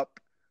 they're up,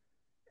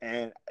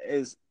 and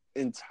it's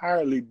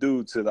entirely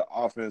due to the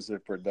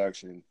offensive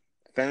production.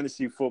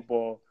 Fantasy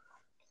football,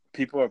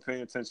 people are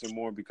paying attention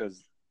more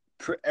because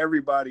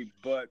everybody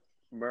but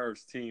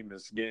Merv's team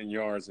is getting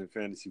yards in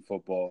fantasy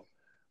football.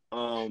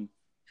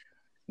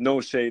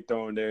 No shade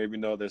thrown there, even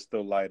though they're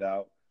still light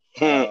out.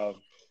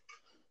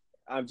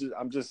 I'm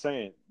just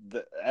saying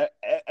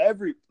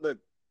look,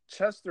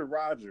 Chester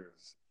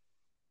Rogers.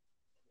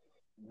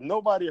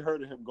 Nobody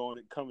heard of him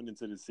coming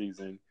into the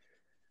season.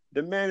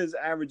 The man is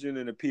averaging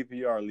in a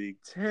PPR league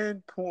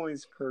 10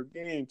 points per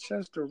game.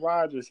 Chester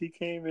Rogers, he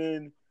came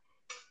in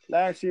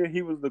last year.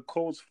 He was the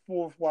Colts'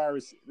 4th wide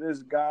receiver.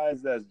 There's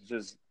guys that's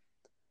just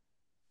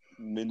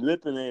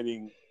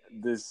manipulating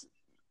this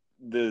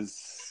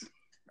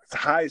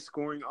high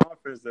scoring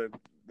offense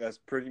that's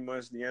pretty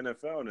much the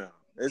NFL now.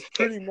 It's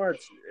pretty much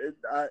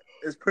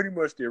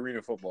the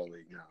Arena Football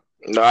League now.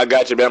 No, I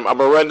got you, man. I'm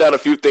gonna run down a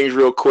few things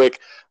real quick.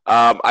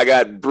 I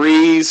got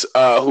Breeze,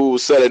 who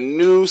set a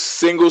new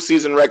single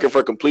season record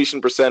for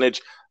completion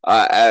percentage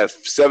at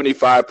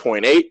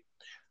 75.8.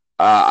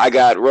 I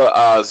got Ben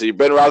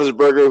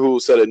Roethlisberger,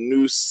 who set a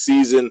new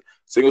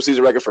single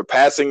season record for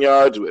passing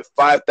yards with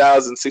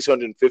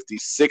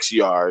 5,656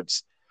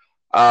 yards.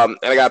 And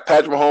I got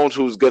Patrick Mahomes,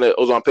 who's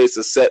on pace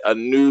to set a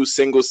new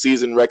single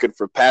season record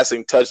for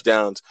passing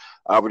touchdowns,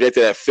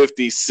 projected at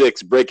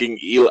 56, breaking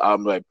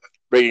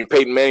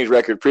Peyton Manning's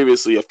record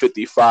previously of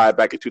 55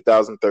 back in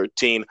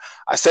 2013.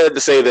 I said it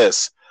to say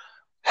this: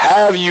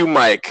 have you,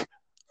 Mike,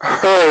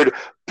 heard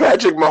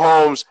Patrick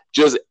Mahomes'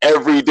 just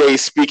everyday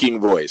speaking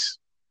voice?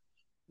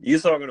 You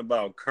talking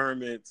about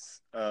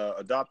Kermit's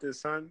adopted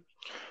son?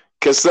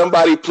 Can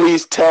somebody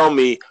please tell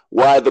me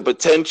why the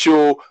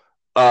potential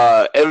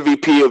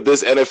MVP of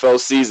this NFL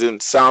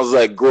season sounds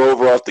like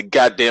Grover off the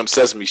goddamn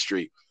Sesame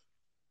Street?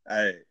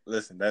 Hey,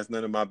 listen, that's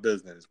none of my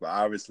business. But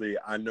obviously,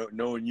 I know,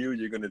 knowing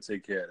you're going to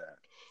take care of that.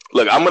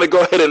 Look, I'm going to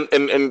go ahead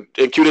and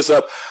cue this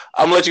up.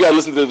 I'm going to let you guys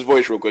listen to this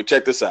voice real quick.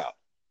 Check this out.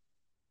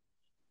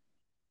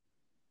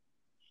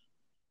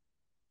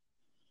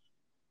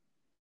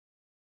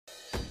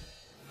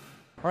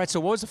 All right,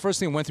 so what was the first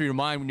thing that went through your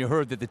mind when you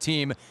heard that the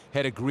team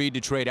had agreed to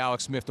trade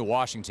Alex Smith to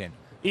Washington?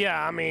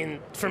 Yeah, I mean,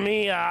 for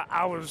me,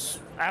 I was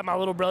at my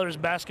little brother's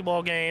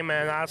basketball game,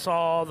 and I saw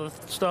all the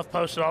stuff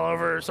posted all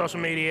over social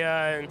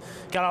media and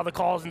got all the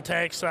calls and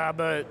texts,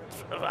 but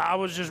I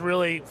was just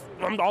really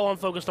all I'm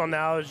focused on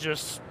now is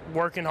just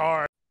working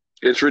hard.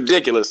 It's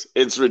ridiculous.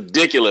 It's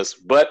ridiculous.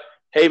 But,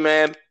 hey,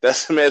 man,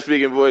 that's the man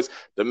speaking voice.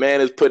 The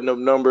man is putting up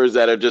numbers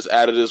that are just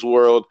out of this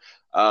world.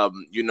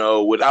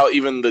 Without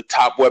even the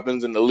top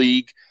weapons in the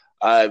league,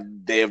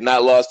 they have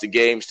not lost a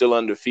game, still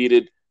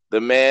undefeated. The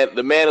man,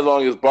 as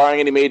long as barring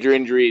any major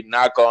injury,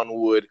 knock on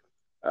wood,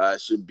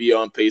 should be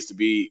on pace to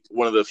be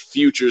one of the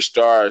future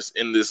stars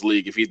in this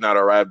league if he's not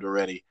arrived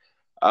already.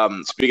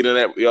 Speaking of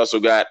that, we also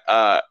got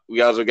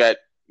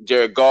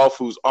Jared Goff,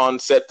 who's on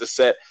set to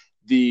set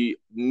the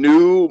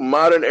new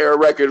modern era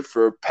record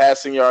for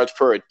passing yards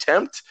per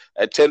attempt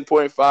at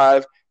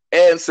 10.5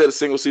 and set a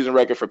single season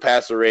record for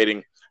passer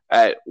rating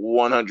at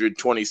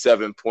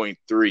 127.3,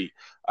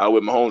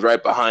 with Mahomes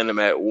right behind him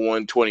at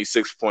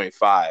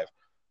 126.5.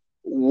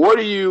 What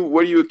are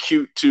you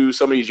acute to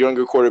some of these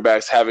younger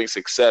quarterbacks having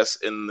success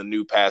in the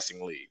new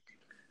passing league?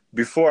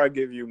 Before I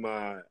give you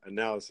my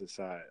analysis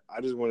side,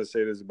 I just want to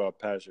say this about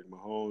Patrick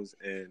Mahomes,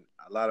 and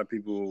a lot of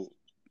people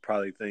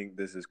probably think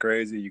this is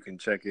crazy. You can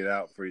check it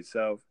out for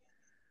yourself.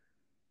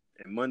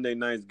 In Monday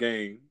night's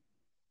game,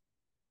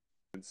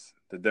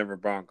 the Denver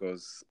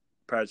Broncos,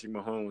 Patrick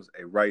Mahomes,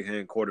 a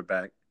right-hand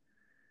quarterback,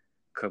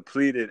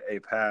 completed a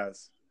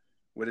pass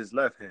with his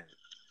left hand.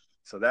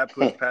 So that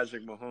puts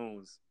Patrick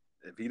Mahomes,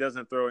 if he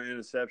doesn't throw an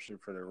interception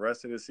for the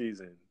rest of the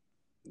season,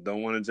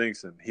 don't want to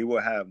jinx him, he will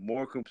have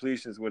more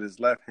completions with his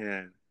left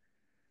hand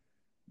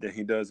than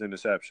he does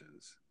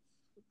interceptions.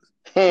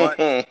 But,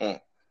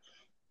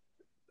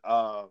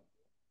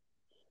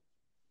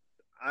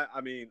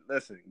 I mean,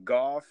 listen,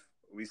 Goff,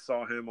 we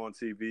saw him on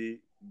TV.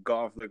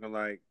 Goff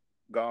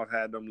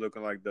had them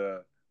looking like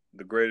the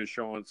greatest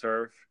show on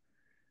turf,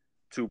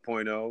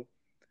 2.0.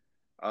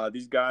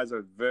 These guys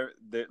are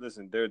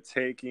they're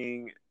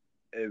taking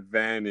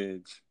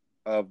advantage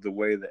of the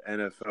way the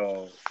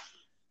NFL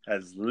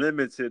has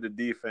limited the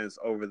defense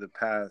over the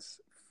past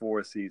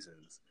 4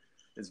 seasons.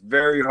 It's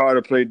very hard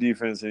to play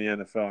defense in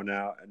the NFL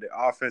now, and the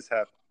offense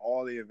have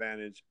all the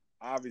advantage.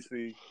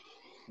 Obviously,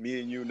 me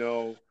and you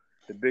know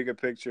the bigger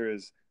picture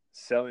is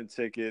selling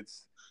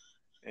tickets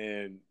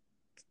and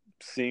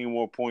seeing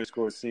more points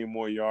scored, seeing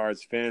more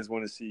yards. Fans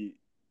want to see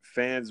 –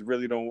 fans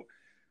really don't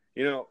 –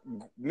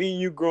 me and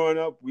you growing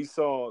up, we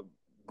saw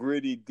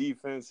gritty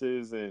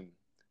defenses and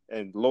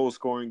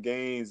low-scoring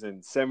games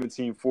and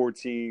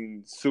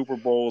 17-14 Super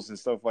Bowls and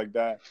stuff like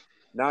that.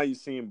 Now you're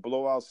seeing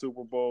blowout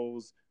Super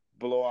Bowls,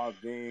 blowout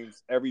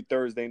games. Every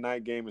Thursday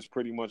night game is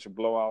pretty much a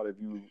blowout if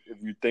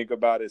you think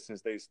about it,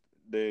 since they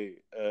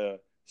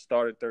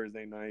started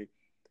Thursday night.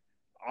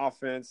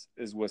 Offense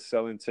is what's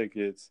selling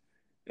tickets,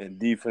 and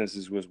defense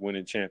is what's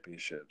winning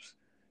championships.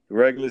 The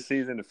regular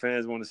season, the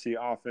fans want to see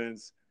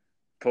offense.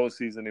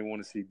 Postseason, they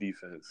want to see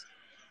defense.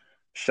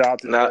 Shout out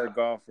to Jared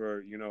Goff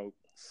for,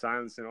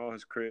 silencing all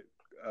his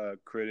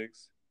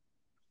critics.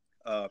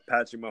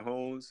 Patrick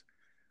Mahomes,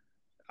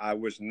 I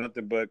wish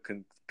nothing but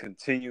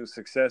continued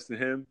success to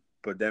him,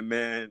 but that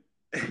man,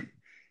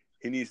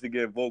 he needs to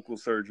get vocal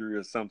surgery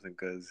or something,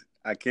 because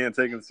I can't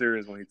take him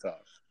serious when he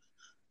talks.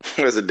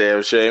 That's a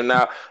damn shame.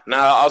 Now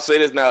I'll say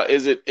this now.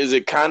 Is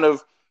it kind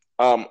of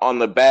on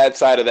the bad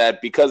side of that,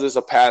 because it's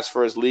a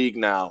pass-first league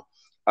now?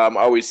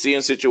 Are we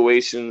seeing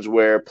situations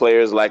where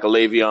players like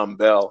Le'Veon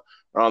Bell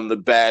are on the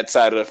bad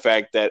side of the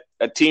fact that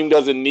a team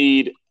doesn't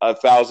need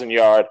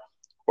 1,000-yard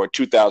or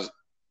 2,000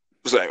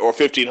 or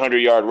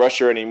 1,500-yard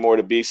rusher anymore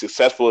to be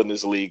successful in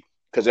this league,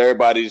 because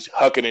everybody's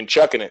hucking and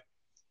chucking it?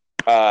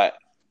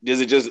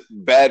 Is it just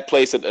bad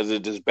place? Is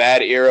it just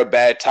bad era,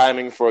 bad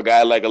timing for a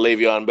guy like a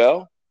Le'Veon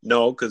Bell?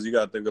 No, because you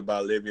got to think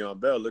about Le'Veon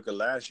Bell. Look at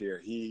last year.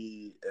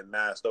 He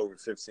amassed over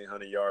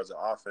 1,500 yards of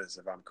offense,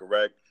 if I'm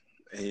correct.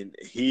 And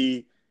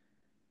he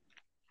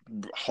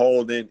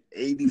hauled in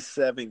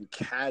 87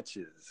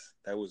 catches.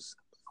 That was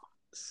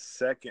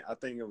second. I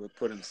think it would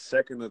put him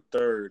second or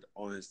third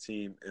on his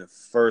team and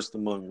first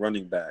among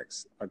running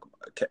backs.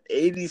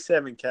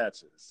 87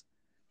 catches.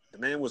 The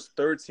man was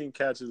 13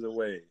 catches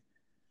away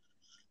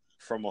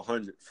from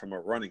 100 from a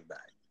running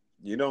back.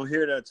 You don't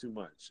hear that too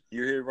much.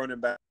 You hear running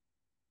back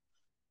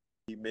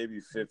maybe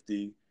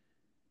 50,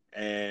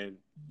 and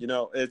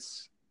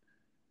it's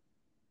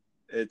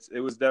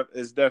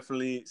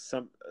definitely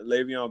some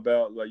Le'Veon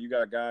Bell. Like, you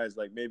got guys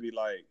like, maybe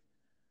like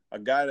a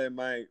guy that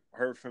might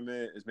hurt from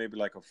it is maybe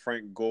like a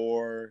Frank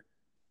Gore,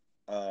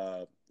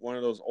 one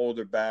of those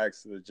older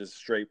backs that just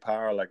straight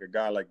power, like a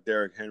guy like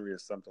Derrick Henry or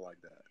something like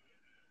that.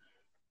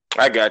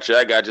 I got you.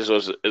 So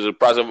it's a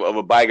process of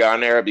a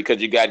bygone era,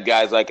 because you got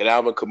guys like an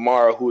Alvin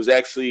Kamara, who is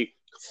actually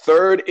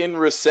third in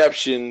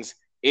receptions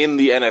in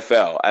the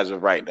NFL as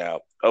of right now,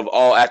 of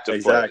all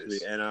active players.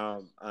 Exactly. And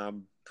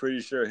I'm pretty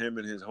sure him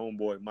and his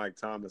homeboy Mike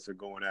Thomas are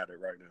going at it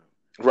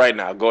right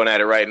now. Going at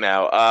it right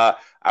now.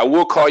 I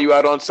will call you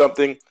out on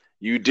something.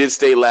 You did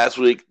state last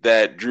week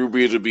that Drew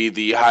Brees would be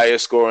the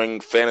highest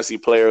scoring fantasy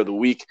player of the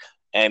week,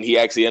 and he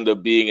actually ended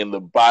up being in the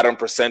bottom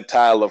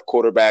percentile of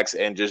quarterbacks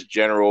and just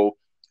general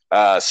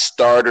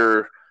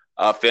starter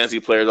fantasy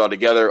players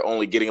altogether,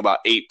 only getting about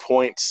 8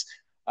 points.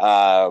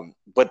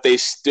 But they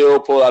still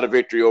pulled out a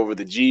victory over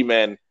the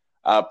G-Men,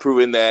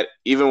 proving that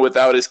even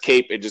without his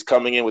cape and just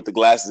coming in with the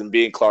glasses and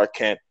being Clark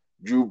Kent,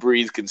 Drew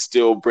Brees can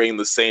still bring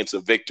the Saints a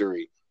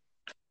victory.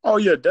 Oh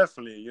yeah,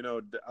 definitely.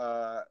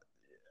 A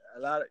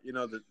lot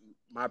of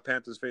my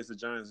Panthers face the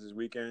Giants this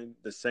weekend.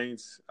 The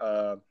Saints,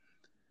 if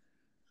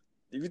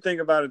you think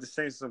about it, the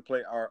Saints don't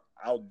play are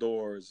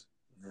outdoors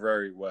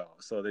very well.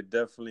 So they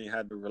definitely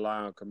had to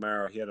rely on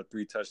Kamara. He had a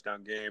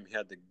 3-touchdown game. He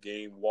had the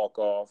game walk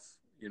off.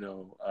 Me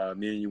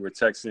and you were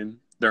texting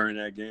during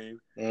that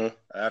game. Mm-hmm.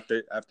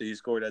 After he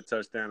scored that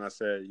touchdown, I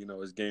said,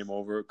 it's game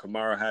over.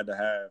 Kamara had to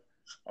have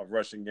a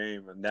rushing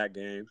game in that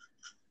game.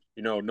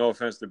 No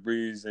offense to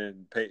Breeze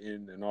and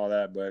Peyton and all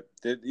that, but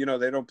they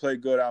don't play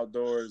good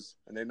outdoors,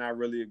 and they're not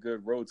really a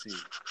good road team,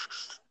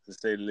 to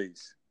say the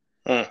least.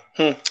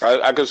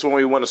 I could swear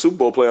we won a Super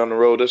Bowl play on the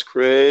road. That's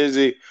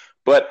crazy.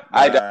 But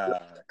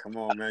come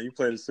on, man. You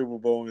played the Super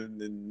Bowl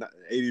in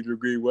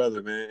 80-degree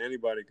weather, man.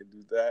 Anybody could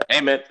do that. Hey,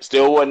 man,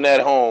 still wasn't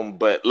at home,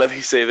 but let me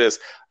say this.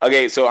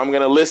 Okay, so I'm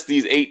going to list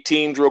these 8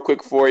 teams real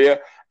quick for you,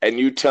 and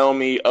you tell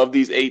me of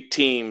these 8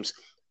 teams,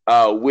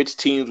 which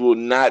teams will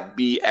not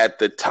be at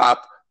the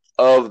top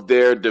of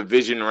their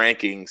division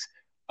rankings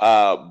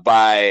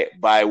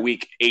by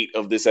week 8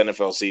 of this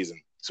NFL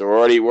season. So we're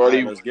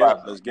already let's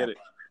get it.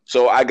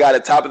 So I got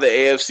at top of the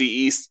AFC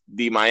East,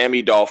 the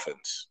Miami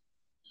Dolphins.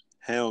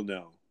 Hell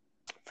no.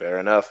 Fair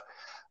enough.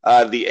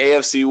 The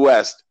AFC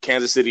West,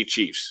 Kansas City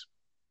Chiefs.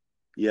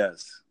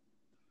 Yes.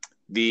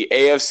 The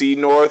AFC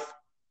North,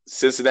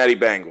 Cincinnati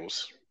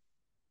Bengals.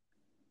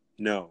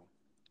 No.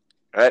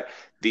 All right.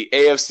 The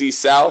AFC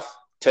South,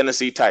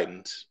 Tennessee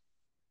Titans.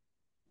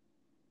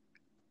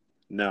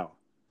 No.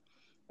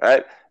 All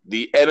right.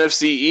 The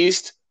NFC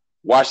East,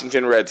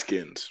 Washington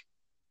Redskins.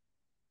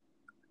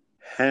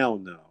 Hell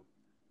no.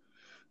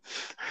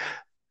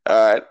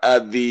 All right.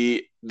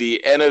 The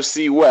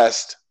NFC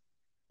West,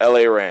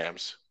 LA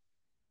Rams.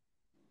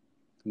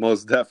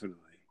 Most definitely.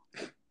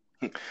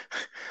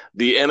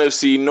 The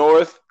NFC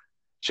North,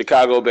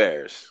 Chicago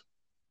Bears.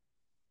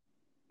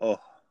 Oh.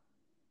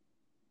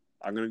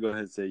 I'm going to go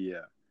ahead and say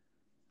yeah.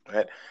 All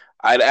right.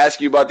 I'd ask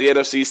you about the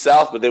NFC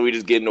South, but then we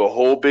just get into a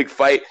whole big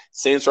fight.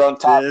 Saints are on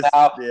top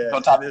now. Yeah,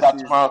 on top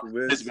tomorrow.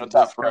 This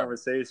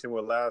conversation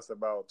will last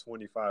about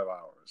 25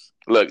 hours.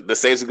 Look, the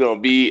Saints are going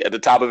to be at the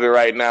top of it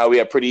right now. We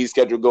have pretty easy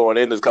schedule going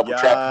in. There's a couple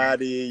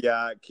traps.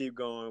 Yeah, keep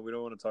going. We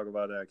don't want to talk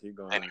about that. Keep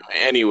going.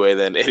 Anyway,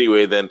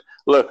 then.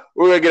 Look,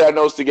 we're going to get our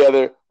notes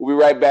together. We'll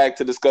be right back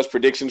to discuss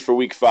predictions for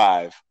Week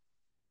 5.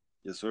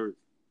 Yes, sir.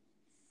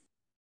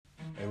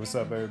 Hey, what's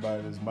up,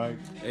 everybody? This is Mike.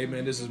 Hey,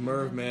 man, this is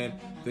Merv, man.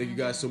 Thank you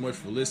guys so much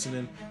for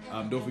listening.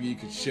 Don't forget you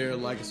can share,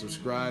 like, and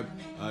subscribe.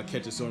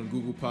 Catch us on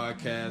Google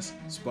Podcasts,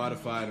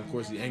 Spotify, and, of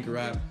course, the Anchor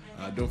app.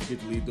 Don't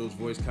forget to leave those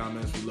voice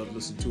comments. We love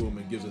listening to them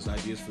and gives us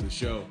ideas for the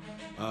show.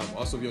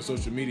 Also, if you're on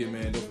social media,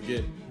 man, don't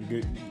forget.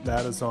 You can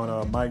add us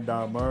on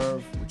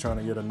Mike.Merv. We're trying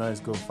to get a nice,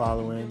 good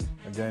following.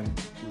 Again,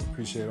 we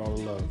appreciate all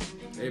the love.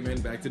 Hey,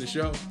 man, back to the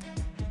show.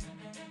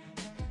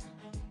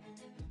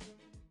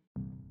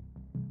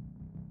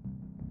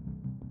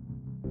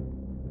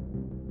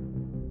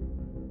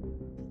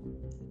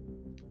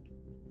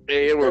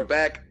 Hey, and we're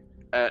back.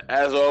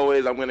 As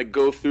always, I'm going to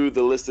go through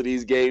the list of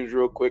these games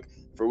real quick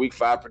for Week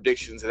 5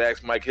 predictions and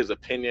ask Mike his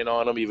opinion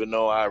on them, even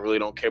though I really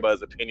don't care about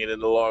his opinion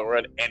in the long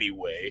run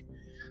anyway.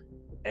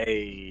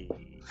 Hey.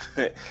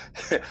 All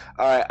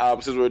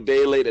right, since we're a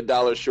day late,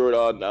 $1 short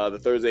on the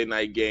Thursday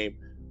night game,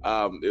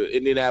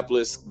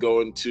 Indianapolis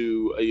going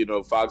to,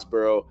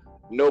 Foxborough.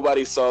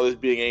 Nobody saw this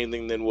being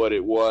anything than what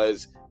it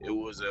was. It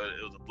was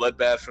a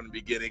bloodbath from the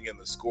beginning, and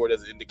the score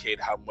doesn't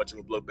indicate how much of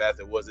a bloodbath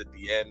it was at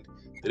the end.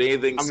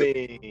 Did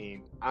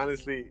anything?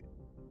 Honestly,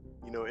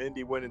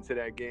 Indy went into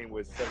that game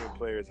with 7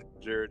 players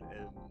injured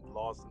and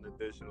lost an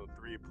additional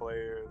 3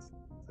 players.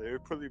 So they're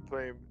pretty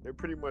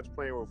much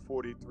playing with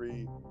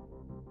 43,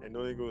 and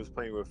New England was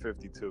playing with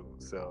 52.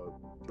 So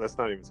let's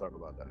not even talk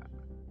about that.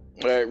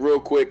 All right, real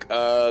quick,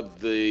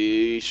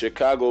 the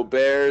Chicago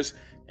Bears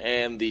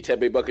and the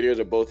Tampa Bay Buccaneers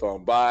are both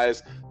on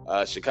byes.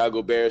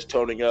 Chicago Bears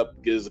toning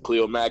up, gives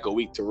Khalil Mack a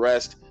week to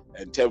rest,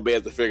 and Tampa Bay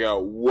has to figure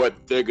out what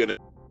they're going to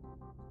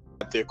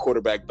their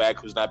quarterback back,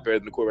 who's not better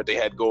than the quarterback they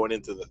had going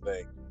into the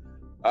thing.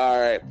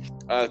 All right,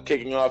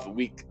 kicking off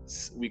week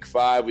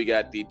 5, we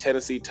got the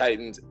Tennessee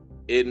Titans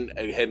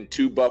heading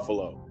to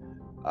Buffalo.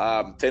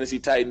 Tennessee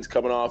Titans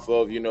coming off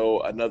of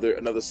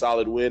another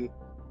solid win.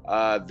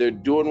 They're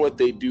doing what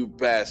they do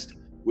best,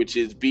 which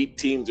is beat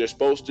teams they're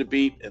supposed to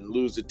beat and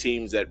lose the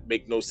teams that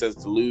make no sense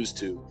to lose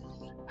to.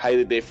 How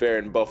did they fare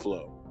in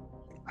Buffalo?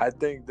 I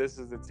think this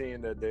is the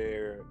team that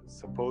they're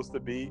supposed to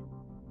beat.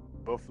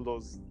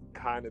 Buffalo's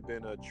kind of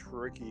been a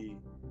tricky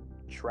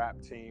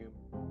trap team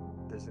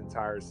this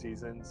entire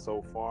season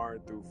so far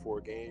through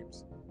 4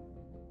 games.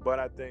 But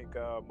I think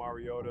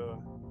Mariota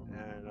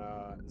and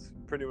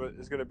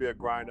it's going to be a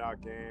grind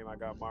out game. I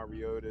got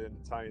Mariota and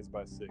the Titans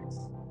by 6.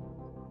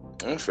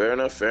 Fair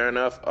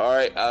enough. All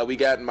right, we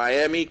got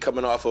Miami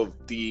coming off of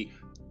the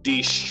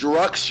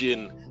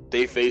destruction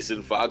they faced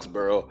in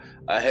Foxborough,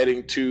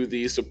 heading to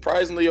the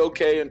surprisingly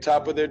okay and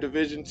top of their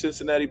division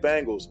Cincinnati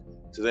Bengals.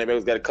 Cincinnati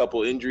Bengals got a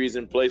couple injuries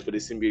in place, but they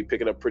seem to be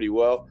picking up pretty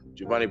well.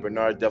 Giovanni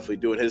Bernard definitely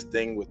doing his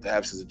thing with the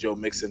absence of Joe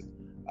Mixon.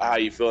 How are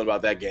you feeling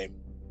about that game?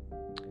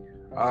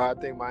 I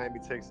think Miami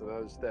takes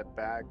another step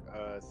back.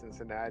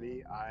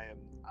 Cincinnati,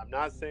 I'm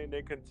not saying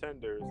they're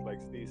contenders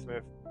like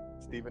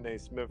Stephen A.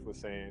 Smith was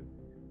saying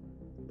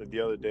the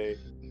other day.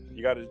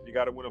 You got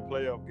to win a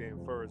playoff game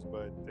first,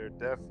 but they're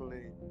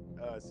definitely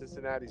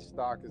Cincinnati's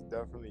stock is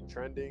definitely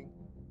trending,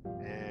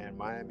 and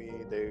Miami,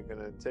 they're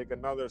gonna take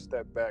another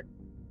step back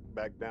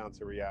down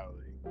to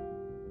reality.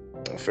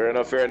 Fair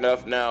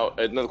enough. Now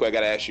another question I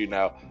got to ask you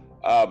now.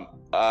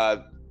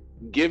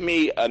 Give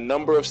me a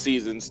number of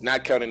seasons,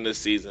 not counting this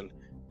season.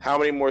 How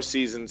many more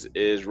seasons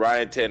is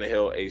Ryan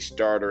Tannehill a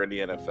starter in the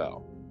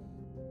NFL?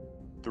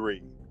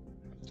 3.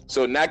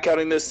 So not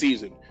counting this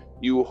season,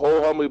 you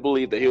wholeheartedly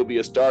believe that he'll be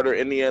a starter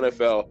in the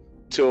NFL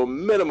till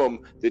minimum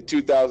the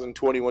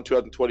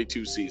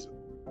 2021-2022 season.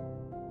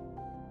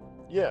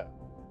 Yeah,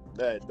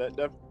 that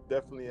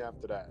definitely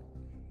after that.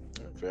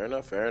 Fair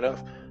enough.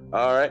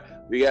 All right,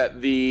 we got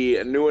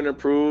the new and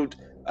improved,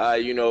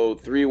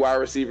 3 wide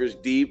receivers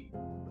deep,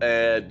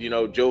 and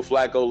Joe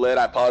Flacco led.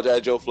 I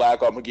apologize, Joe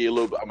Flacco. I'm gonna give you a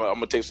little. I'm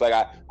gonna take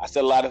slack. I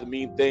said a lot of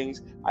mean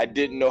things. I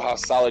didn't know how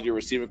solid your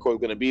receiving core was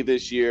gonna be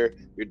this year.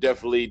 You're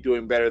definitely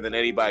doing better than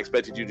anybody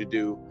expected you to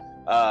do.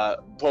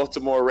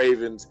 Baltimore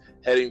Ravens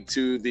heading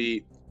to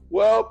the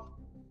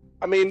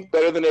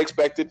better than they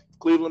expected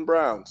Cleveland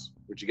Browns.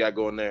 What you got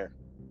going there?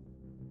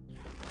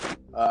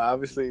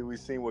 Obviously, we've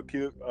seen what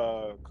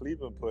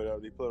Cleveland put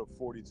up. They put up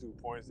 42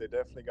 points. They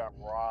definitely got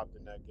robbed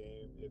in that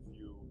game. If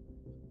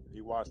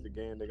you watched the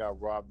game, they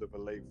got robbed of a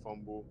late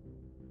fumble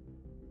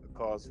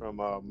caused from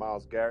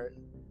Myles Garrett.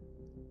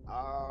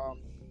 I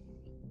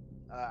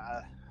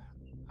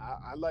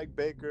like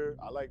Baker.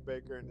 I like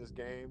Baker in this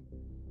game,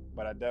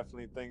 but I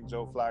definitely think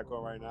Joe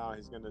Flacco right now,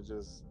 he's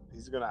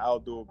gonna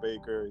outdo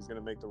Baker. He's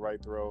gonna make the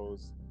right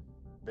throws.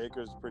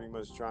 Baker's pretty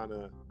much trying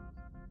to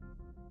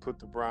put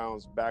the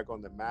Browns back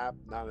on the map,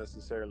 not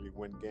necessarily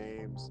win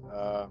games.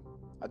 I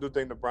do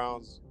think the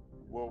Browns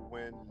will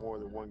win more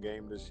than one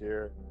game this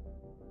year,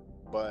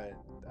 but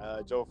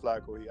Joe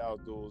Flacco, he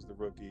outduels the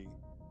rookie.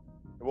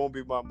 It won't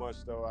be by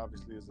much though.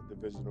 Obviously, it's a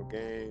divisional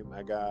game.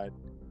 I got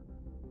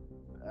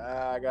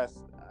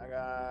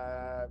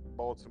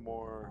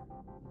Baltimore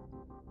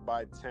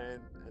by 10,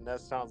 and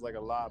that sounds like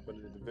a lot, but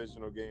in a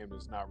divisional game,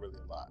 it's not really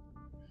a lot.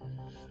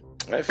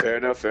 All right, fair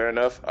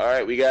enough. All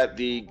right, we got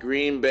the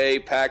Green Bay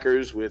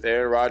Packers with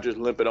Aaron Rodgers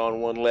limping on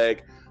one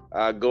leg,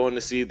 going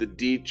to see the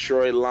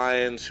Detroit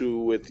Lions,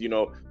 who with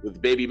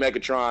baby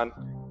Megatron,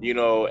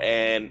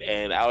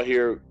 and out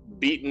here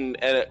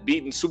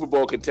beating Super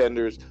Bowl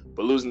contenders,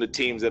 but losing the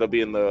teams that'll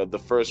be in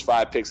the first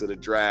 5 picks of the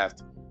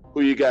draft.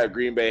 Who you got?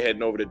 Green Bay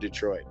heading over to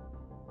Detroit.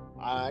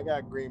 I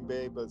got Green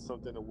Bay, but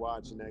something to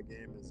watch in that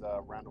game is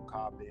Randall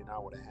Cobb being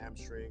out with a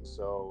hamstring.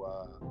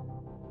 So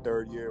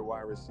third-year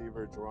wide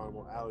receiver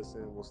Geronimo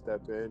Allison will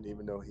step in,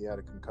 even though he had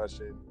a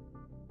concussion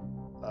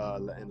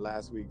in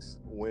last week's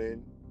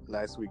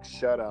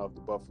shutout of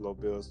the Buffalo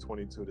Bills,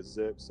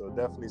 22-0. So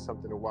definitely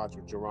something to watch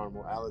with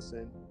Geronimo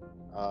Allison.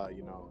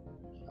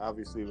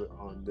 Obviously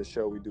on this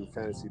show we do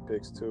fantasy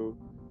picks too.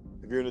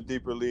 If you're in a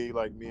deeper league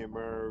like me and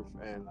Merv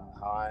and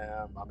how I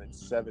am, I'm in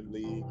 7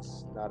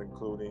 leagues, not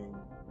including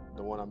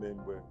the one I'm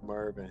in with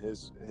Merv and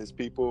his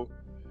people.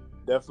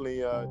 Definitely,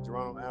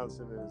 Geronimo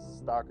Allison's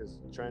stock is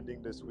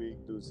trending this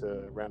week due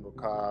to Randall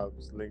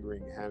Cobb's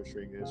lingering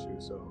hamstring issue.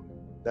 So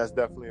that's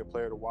definitely a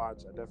player to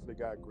watch. I definitely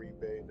got Green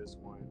Bay in this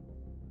one.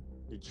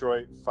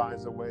 Detroit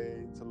finds a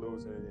way to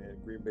lose,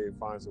 and Green Bay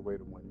finds a way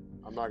to win.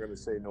 I'm not going to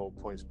say no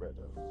point spread,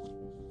 though.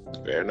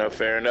 Fair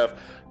enough.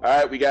 All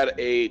right, we got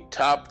a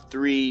top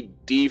 3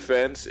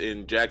 defense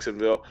in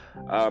Jacksonville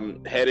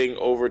heading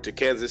over to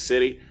Kansas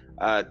City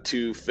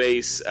to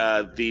face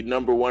the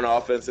number 1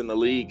 offense in the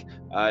league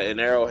in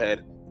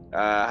Arrowhead.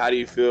 How do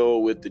you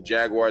feel with the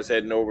Jaguars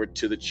heading over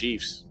to the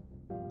Chiefs?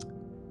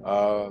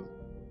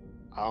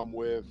 I'm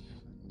with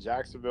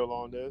Jacksonville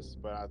on this,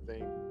 but I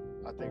think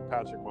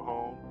Patrick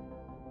Mahomes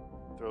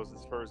throws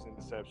his first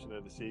interception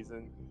of the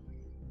season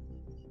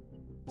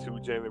to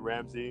Jalen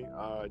Ramsey.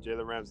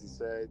 Jalen Ramsey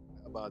said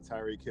about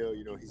Tyreek Hill,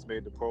 he's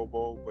made the Pro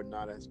Bowl, but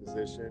not at his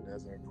position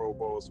as a Pro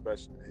Bowl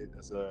special,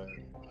 as a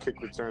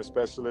kick return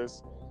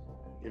specialist.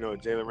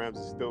 Jalen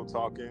Ramsey's still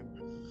talking.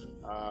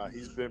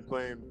 He's been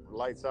playing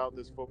lights out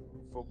this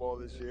football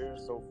this year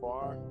so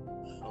far.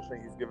 I don't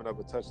think he's given up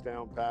a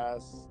touchdown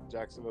pass.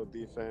 Jacksonville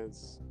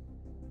defense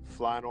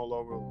flying all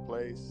over the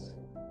place.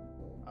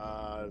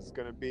 It's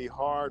going to be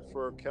hard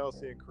for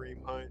Kelsey and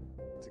Kareem Hunt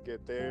to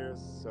get there.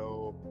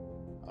 So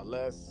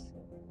unless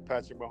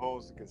Patrick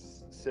Mahomes can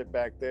sit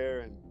back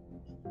there and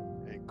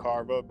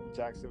carve up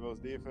Jacksonville's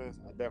defense.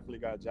 I definitely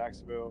got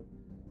Jacksonville,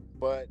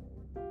 but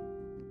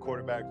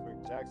quarterback for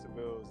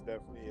Jacksonville is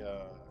definitely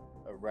a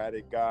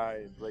erratic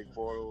guy in Blake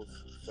Bortles.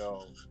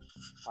 So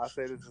I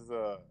say this is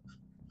a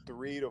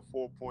 3 to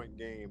 4 point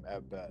game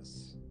at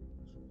best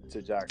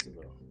to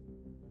Jacksonville.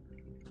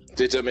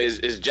 So tell me,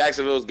 is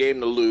Jacksonville's game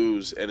to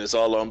lose, and it's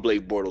all on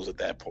Blake Bortles at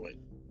that point?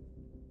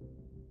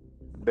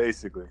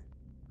 Basically.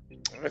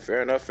 All right,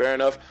 fair enough.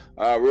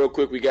 Real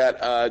quick, we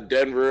got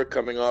Denver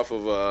coming off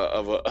of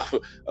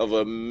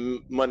a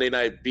Monday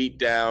night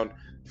beatdown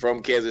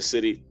from Kansas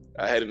City,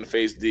 heading to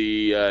face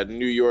the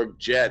New York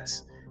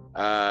Jets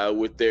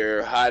with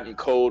their hot and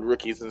cold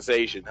rookie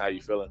sensation. How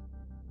you feeling?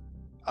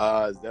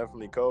 It's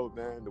definitely cold,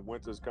 man. The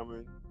winter's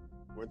coming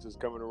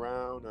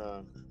around.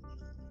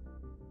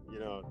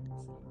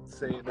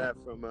 Saying that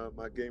from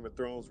my Game of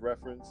Thrones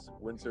reference,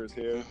 winter's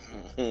here.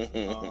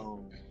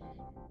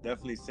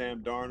 Definitely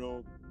Sam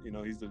Darnold.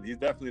 He's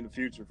definitely the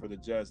future for the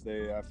Jets.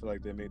 I feel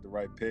like they made the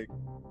right pick.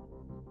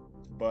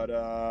 But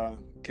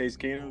Case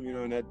Keenum,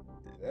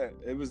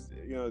 it was,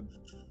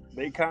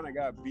 they kind of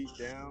got beat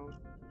down,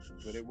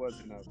 but it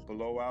wasn't a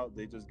blowout.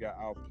 They just got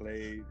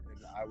outplayed,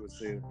 and I would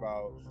say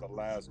about the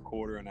last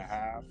quarter and a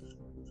half.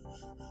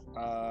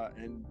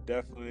 And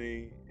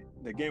definitely,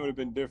 the game would have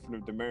been different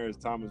if Demaryius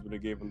Thomas would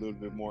have gave a little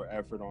bit more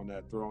effort on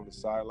that throw on the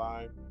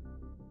sideline.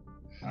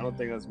 I don't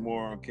think that's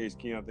more on Case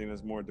Keenum. I think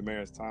that's more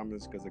Demaryius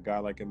Thomas, because a guy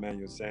like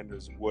Emmanuel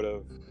Sanders would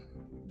have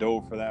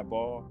dove for that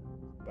ball.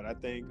 But I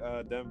think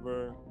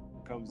Denver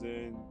comes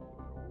in,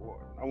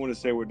 I want to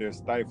say, with their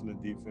stifling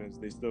defense.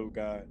 They still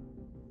got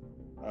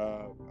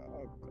a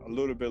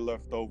little bit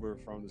left over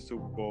from the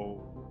Super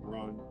Bowl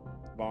run.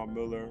 Von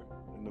Miller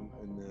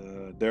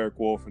and Derek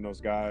Wolfe and those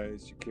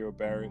guys, Shaquille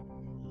Barrett.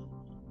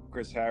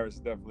 Chris Harris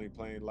definitely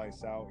playing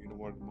lights out.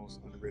 One of the most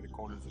underrated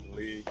corners in the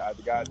league. I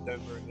got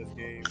Denver in this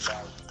game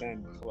by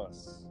 10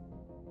 plus.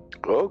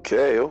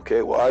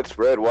 Okay,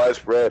 widespread.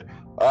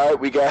 All right,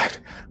 we got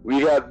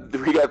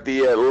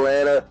the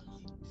Atlanta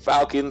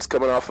Falcons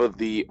coming off of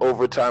the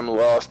overtime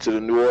loss to the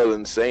New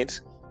Orleans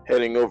Saints,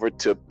 heading over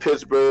to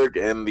Pittsburgh,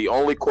 and the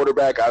only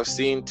quarterback I've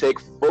seen take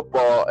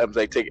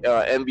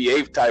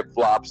NBA type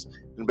flops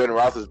in Ben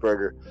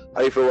Roethlisberger. How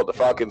do you feel about the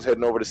Falcons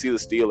heading over to see the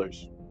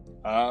Steelers?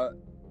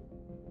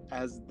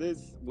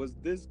 Was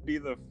this be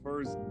the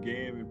first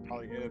game in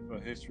probably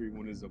NFL history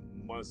when it's a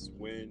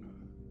must-win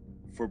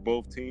for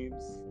both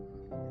teams?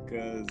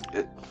 Because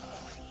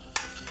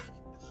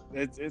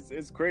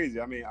it's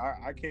crazy. I mean,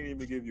 I can't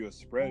even give you a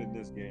spread in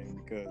this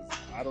game because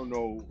I don't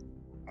know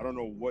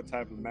what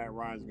type of Matt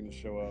Ryan's going to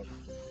show up.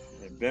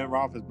 And Ben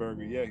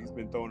Roethlisberger, yeah, he's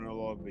been throwing it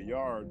all over the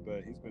yard,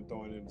 but he's been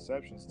throwing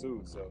interceptions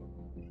too. So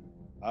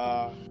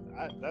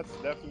that's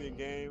definitely a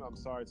game. I'm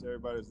sorry to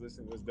everybody who's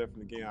listening. That's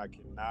definitely a game I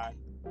cannot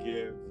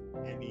give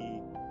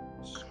any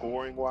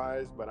scoring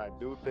wise, but I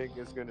do think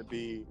it's going to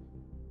be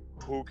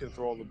who can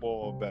throw the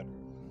ball better.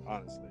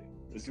 Honestly,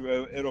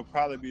 it'll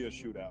probably be a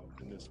shootout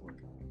in this one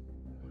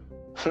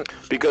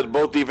because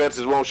both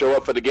defenses won't show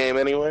up for the game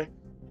anyway.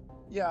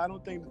 Yeah, I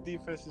don't think the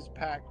defenses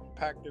pack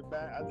their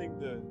bag. I think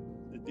the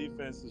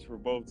defenses for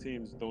both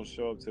teams don't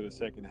show up to the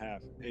second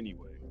half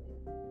anyway.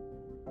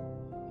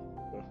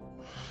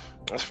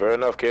 That's fair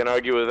enough. Can't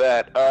argue with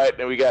that. All right,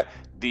 then we got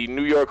the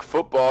New York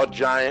Football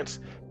Giants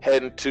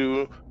heading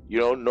to,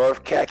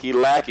 North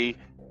Kakalaki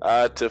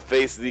to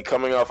face the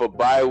coming off a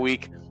bye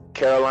week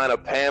Carolina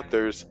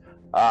Panthers.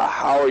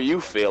 How are you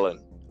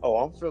feeling? Oh,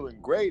 I'm feeling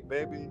great,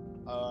 baby.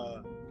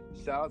 Shout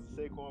out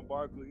to Saquon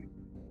Barkley.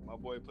 My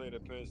boy played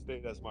at Penn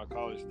State. That's my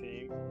college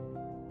team.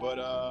 But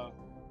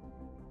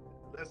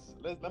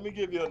let me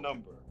give you a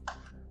number.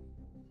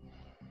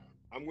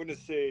 I'm going to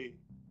say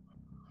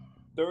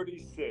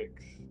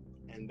 36,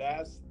 and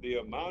that's the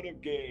amount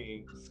of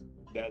games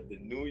that the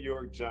New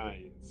York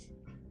Giants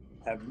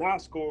have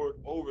not scored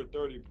over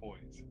 30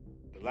 points.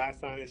 The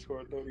last time they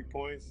scored 30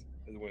 points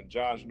is when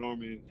Josh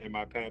Norman and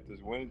my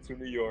Panthers went to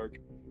New York,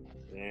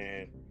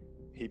 and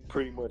he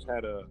pretty much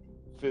had a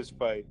fist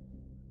fight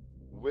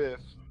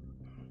with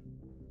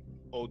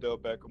Odell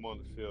Beckham on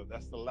the field.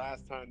 That's the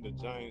last time the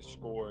Giants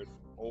scored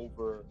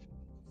over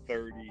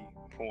 30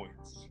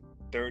 points.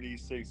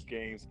 36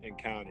 games and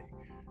counting.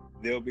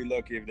 They'll be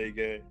lucky if they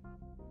get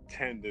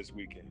 10 this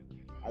weekend.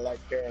 I like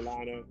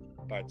Carolina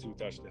by 2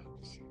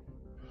 touchdowns.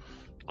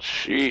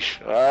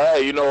 Sheesh. All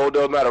right.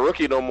 Odell's not a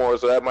rookie no more,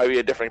 so that might be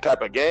a different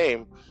type of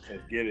game.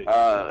 Let's get it.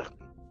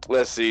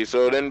 Let's see.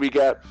 So then we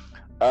got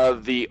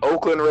the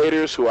Oakland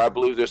Raiders, who I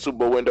believe their Super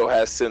Bowl window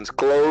has since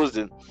closed,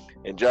 and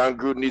John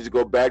Gruden needs to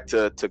go back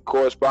to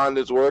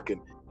correspondence work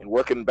and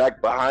working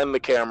back behind the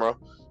camera,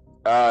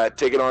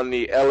 taking on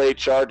the LA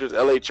Chargers.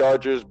 LA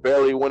Chargers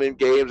barely winning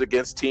games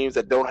against teams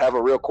that don't have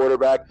a real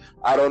quarterback.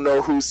 I don't know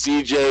who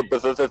CJ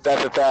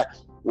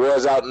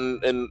was out in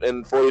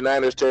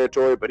 49ers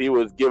territory, but he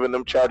was giving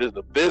them Chargers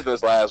the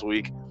business last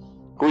week.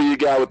 Who you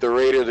got with the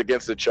Raiders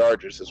against the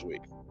Chargers this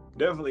week?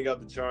 Definitely got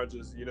the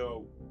Chargers.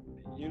 You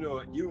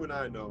and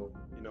I know,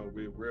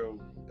 we're real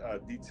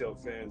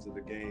detailed fans of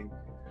the game.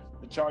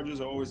 the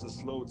Chargers are always a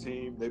slow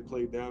team. They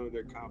play down to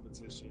their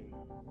competition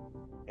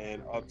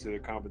and up to the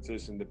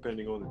competition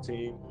depending on the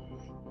team.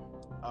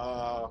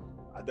 I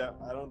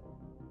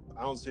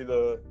don't see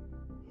the.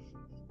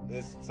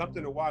 There's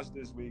something to watch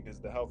this week is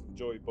the health of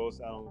Joey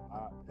Bosa.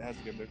 It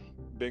hasn't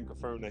been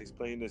confirmed that he's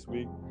playing this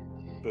week,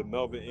 but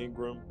Melvin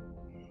Ingram,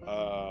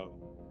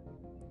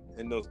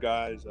 and those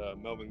guys,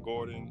 Melvin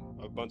Gordon,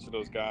 a bunch of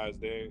those guys,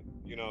 they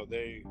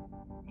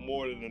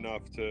more than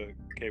enough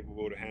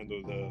capable to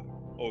handle the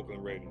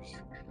Oakland Raiders.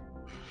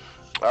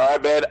 All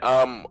right, man.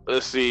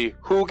 Let's see.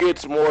 Who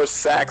gets more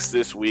sacks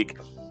this week?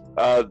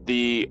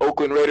 The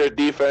Oakland Raiders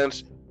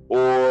defense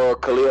or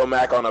Khalil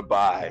Mack on a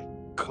bye?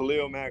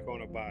 Khalil Mack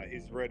on a bye.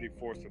 He's ready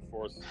force.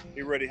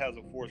 He already has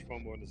a forced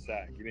fumble in the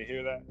sack. You didn't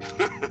hear that?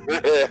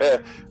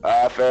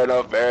 Fair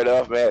enough, man.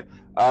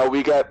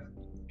 We got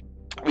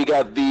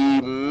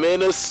the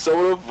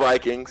Minnesota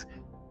Vikings.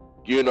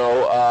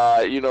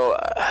 I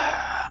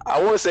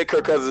want to say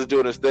Kirk Cousins is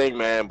doing his thing,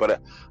 man,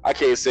 but I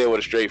can't say it with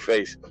a straight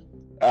face.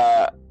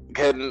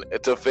 Heading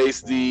to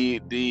face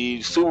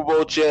the Super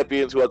Bowl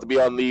champions who have to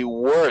be on the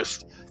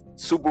worst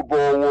Super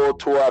Bowl World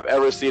Tour I've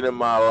ever seen in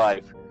my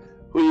life.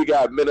 Who you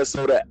got,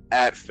 Minnesota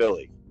at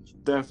Philly?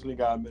 Definitely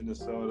got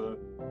Minnesota.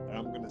 And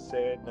I'm going to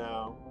say it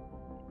now.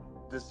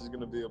 This is going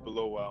to be a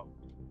blowout.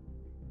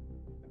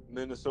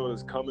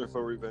 Minnesota's coming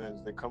for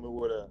revenge. They're coming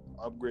with an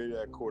upgrade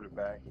at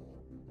quarterback.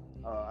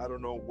 I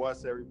don't know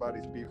what's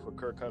everybody's beef with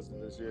Kirk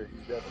Cousins this year.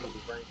 He's definitely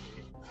ranked.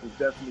 He's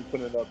definitely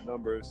putting up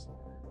numbers.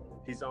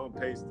 He's on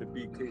pace to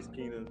beat Case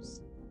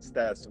Keenum's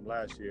stats from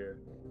last year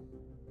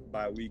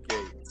by week 8.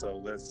 So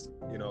let's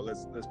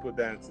put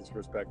that into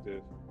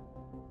perspective.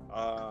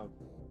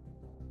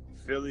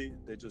 Philly,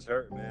 they just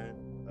hurt, man.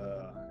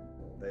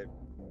 They're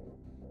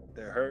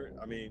hurt.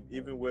 I mean,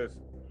 even with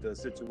the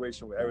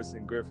situation with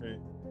Everson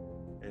Griffin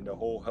and the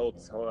whole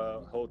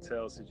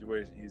hotel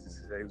situation, he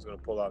said he was going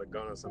to pull out a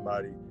gun on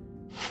somebody.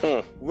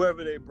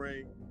 Whoever they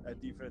bring at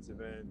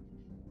defensive end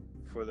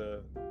for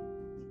the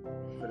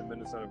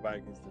Minnesota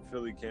Vikings, the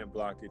Philly can't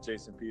block it.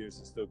 Jason Peters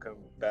is still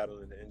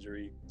battling the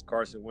injury.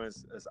 Carson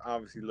Wentz is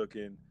obviously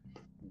looking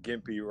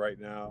gimpy right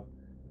now.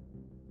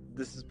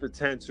 This is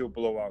potential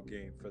blowout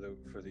game for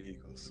the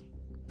Eagles.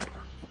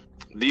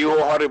 Do you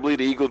wholeheartedly believe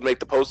the Eagles make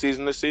the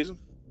postseason this season?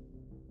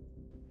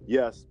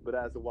 Yes, but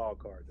as a wild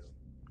card, though.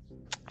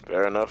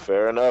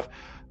 Fair enough.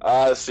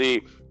 Let's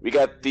see. We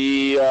got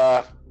the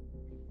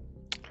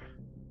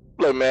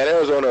look, man,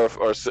 Arizona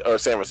or San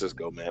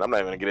Francisco, man. I'm not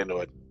even gonna get into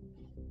it.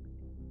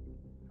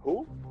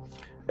 Who?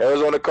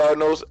 Arizona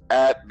Cardinals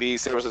at the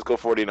San Francisco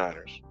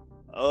 49ers.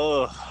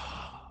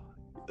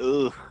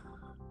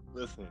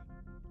 Listen.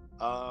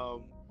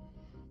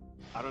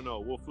 I don't know.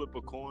 We'll flip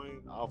a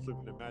coin. I'll flip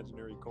an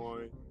imaginary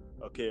coin.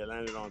 Okay, it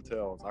landed on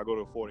tails. I'll go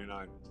to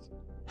 49ers.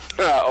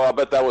 Oh, I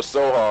bet that was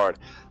so hard.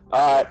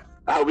 All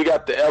right. We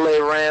got the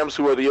LA Rams,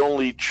 who are the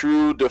only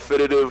true,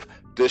 definitive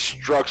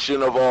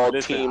destruction of all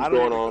teams going on. I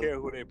don't even care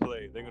who they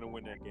play. They're going to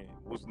win that game.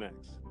 What's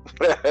next?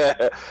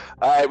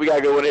 All right, we got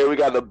to go in here. We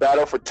got the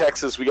battle for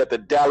Texas. We got the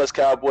Dallas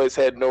Cowboys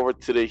heading over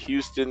to the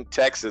Houston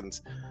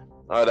Texans.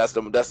 That's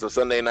the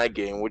Sunday night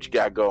game. What you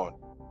got going?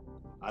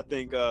 I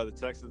think the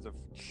Texans are,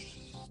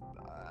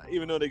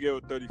 even though they gave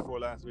it 34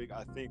 last week,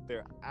 I think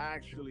they're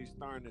actually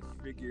starting to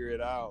figure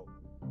it out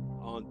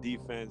on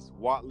defense.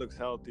 Watt looks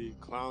healthy.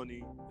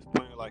 Clowney is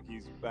playing like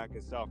he's back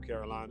in South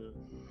Carolina.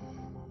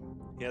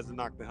 He hasn't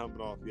knocked the helmet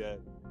off yet.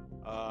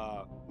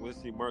 We'll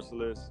see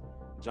Merciless,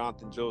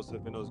 Jonathan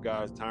Joseph, and those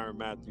guys, Tyrann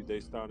Mathieu. I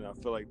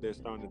feel like they're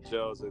starting to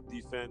gel as a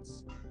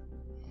defense.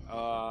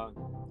 I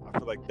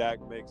feel like Dak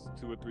makes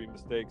 2 or 3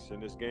 mistakes in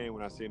this game.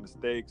 When I say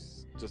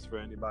mistakes, just for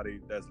anybody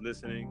that's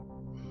listening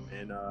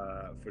and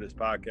for this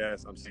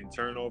podcast, I'm seeing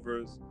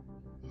turnovers.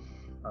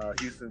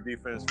 Houston's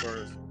defense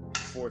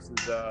forces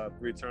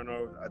 3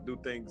 turnovers. I do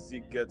think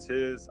Zeke gets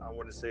his. I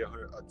want to say a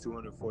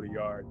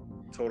 240-yard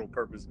total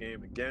purpose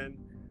game again.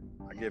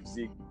 I give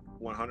Zeke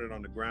 100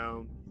 on the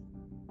ground.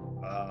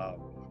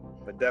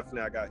 But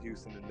definitely I got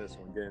Houston in this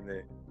one,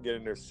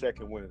 getting their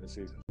second win of the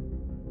season.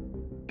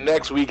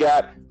 Next, we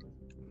got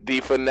the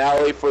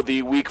finale for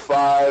the Week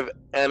 5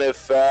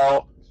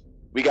 NFL.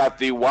 We got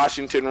the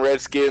Washington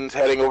Redskins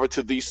heading over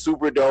to the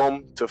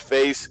Superdome to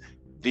face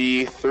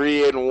the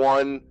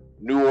 3-1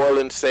 New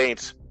Orleans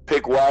Saints.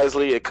 Pick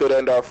wisely. It could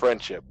end our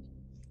friendship.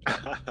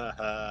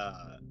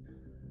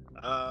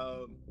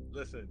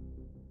 Listen,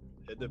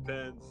 it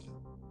depends.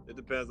 It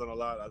depends on a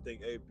lot. I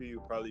think AP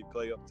will probably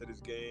play up to this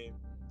game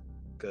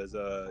because,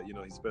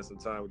 he spent some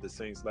time with the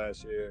Saints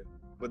last year,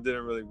 but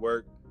didn't really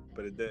work.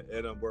 But it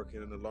ended up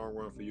working in the long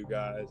run for you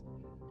guys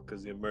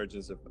because the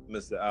emergence of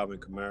Mr. Alvin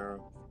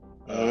Kamara,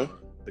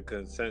 the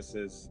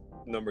consensus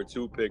number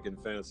 2 pick in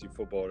fantasy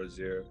football this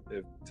year,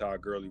 if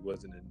Todd Gurley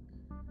wasn't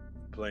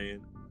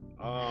playing.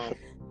 I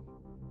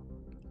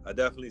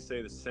definitely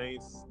say the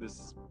Saints,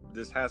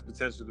 this has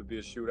potential to be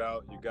a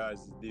shootout. You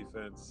guys'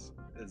 defense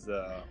is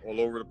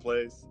all over the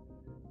place.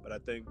 But I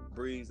think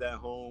Breeze at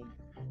home,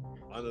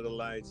 under the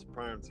lights,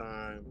 prime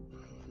time,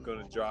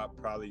 going to drop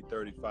probably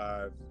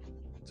 35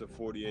 to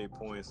 48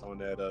 points on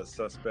that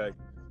suspect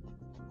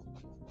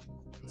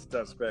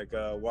suspect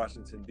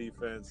Washington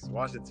defense.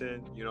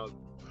 Washington, you know,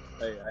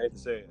 hey, I hate to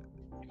say it,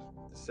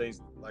 the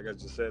Saints, like I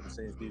just said, the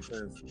Saints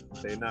defense,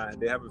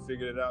 they haven't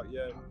figured it out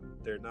yet.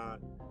 They're not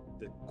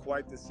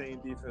quite the same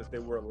defense they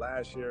were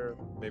last year.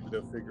 Maybe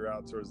they'll figure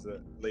out towards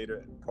the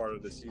later part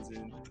of the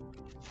season.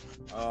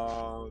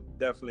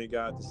 Definitely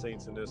got the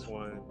Saints in this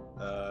one.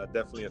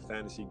 Definitely a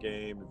fantasy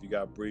game. If you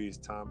got Breeze,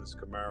 Thomas,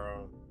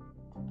 Kamara,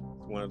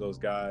 one of those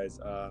guys.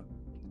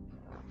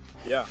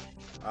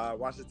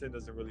 Washington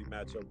doesn't really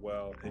match up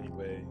well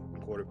anyway,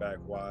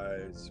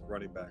 quarterback-wise,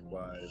 running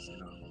back-wise. You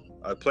know,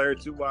 a player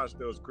to watch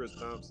though is Chris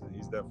Thompson.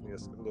 He's definitely a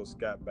little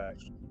scat back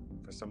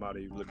for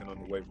somebody looking on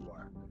the waiver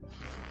wire.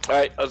 All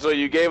right, so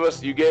you gave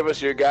us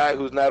your guy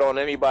who's not on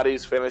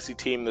anybody's fantasy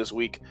team this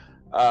week.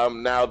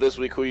 Now this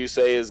week, who you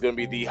say is going to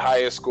be the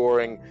highest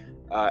scoring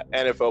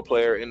NFL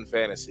player in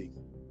fantasy?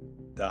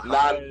 The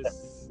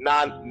highest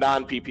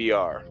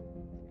non-PPR.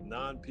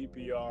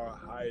 Non-PPR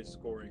highest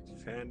scoring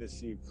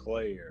fantasy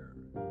player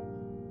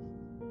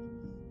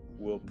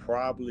will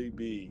probably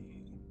be,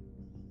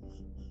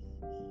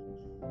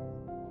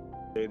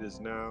 it is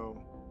now,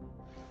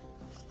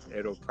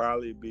 it'll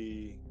probably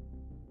be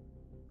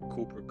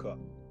Cooper Kupp.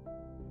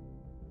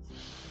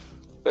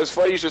 It's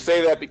funny you should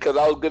say that because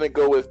I was going to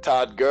go with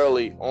Todd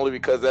Gurley only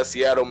because that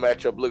Seattle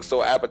matchup looks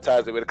so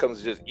appetizing when it comes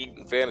to just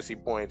eating fantasy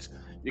points.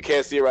 You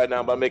can't see it right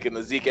now, but I'm making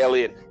the Zeke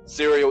Elliott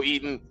cereal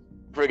eating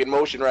friggin'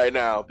 motion right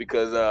now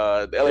because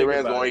the LA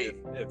Rams going to eat.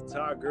 If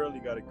Todd Gurley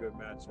got a good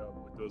matchup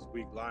with those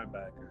weak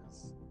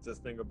linebackers,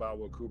 just think about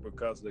what Cooper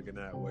Kupp's looking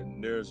at when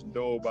there's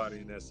nobody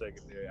in that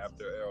secondary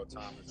after Earl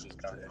Thomas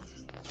just got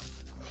injured.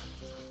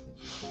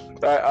 All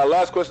right,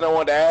 last question I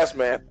wanted to ask,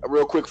 man,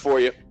 real quick for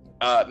you.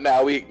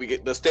 Now we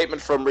get the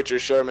statement from Richard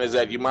Sherman is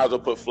that you might as well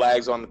put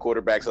flags on the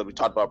quarterbacks that we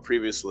talked about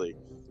previously.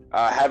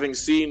 Having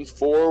seen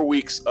 4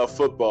 weeks of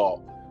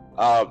football,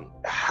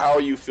 how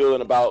are you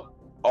feeling about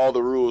all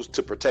the rules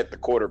to protect the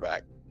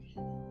quarterback?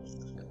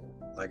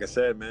 Like I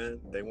said,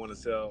 man, they want to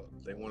sell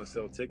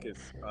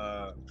tickets.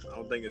 I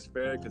don't think it's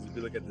fair because if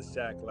you look at the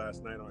sack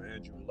last night on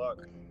Andrew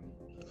Luck,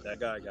 that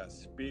guy got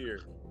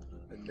speared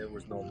and there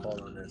was no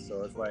call on that.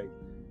 So it's like,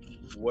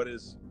 what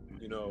is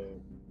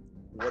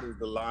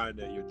the line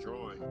that you're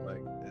drawing?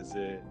 Like, is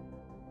it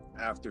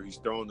after he's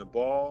throwing the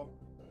ball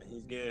and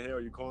he's getting hit, are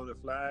you calling the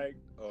flag?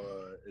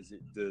 Or is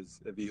it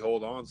if he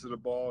hold on to the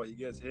ball, he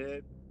gets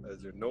hit?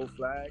 Is there no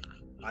flag?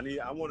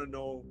 I want to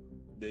know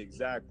the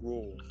exact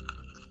rule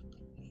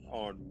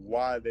on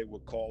why they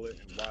would call it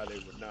and why they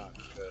would not,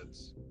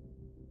 because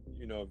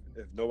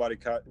if nobody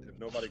caught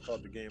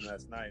the game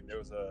last night, there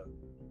was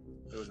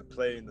a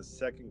play in the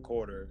second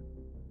quarter.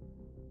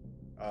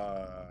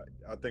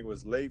 I think it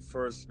was late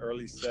first,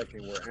 early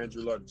second, where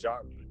Andrew Luck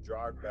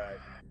jogged back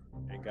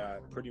and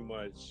got pretty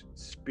much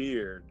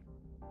speared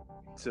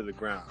to the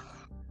ground.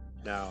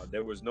 Now,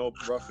 there was no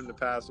roughing the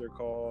passer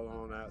call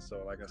on that,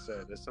 so like I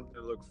said, there's something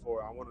to look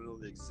for. I want to know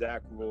the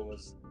exact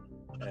rules,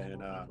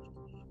 and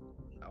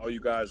all you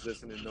guys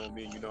listening know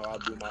me. I'll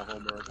do my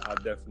homework. I'll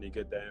definitely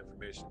get that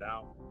information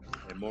out,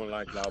 and more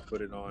likely I'll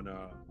put it on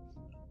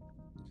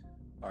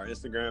our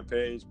Instagram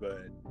page.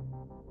 But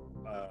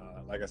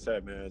like I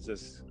said, man,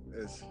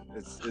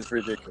 it's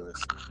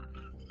ridiculous.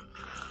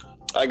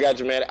 I got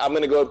you, man. I'm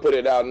gonna go and put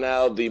it out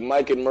now. The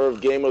Mike and Merv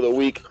game of the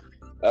week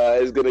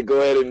is gonna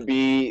go ahead and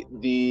be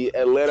the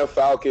Atlanta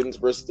Falcons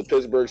versus the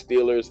Pittsburgh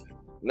Steelers.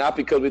 Not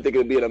because we think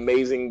it'll be an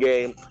amazing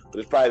game, but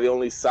it's probably the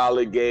only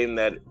solid game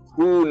that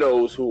who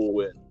knows who will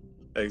win.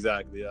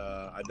 Exactly.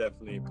 I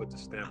definitely put the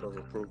stamp of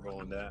approval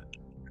on that.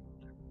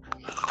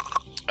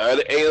 All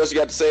right, anything else you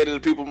got to say to the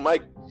people,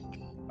 Mike?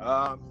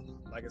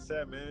 Like I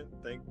said, man,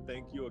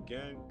 thank you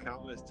again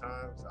countless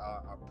times.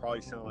 I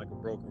probably sound like a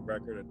broken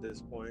record at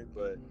this point,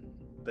 but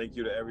thank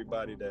you to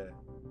everybody that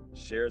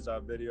shares our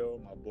video.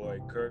 My boy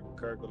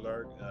Kirk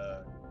Alert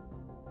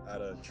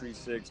out of Tree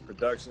 6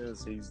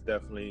 Productions. He's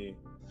definitely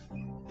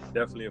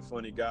a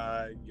funny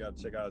guy. You got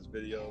to check out his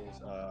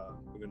videos.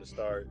 We're going to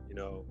start,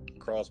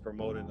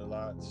 cross-promoting a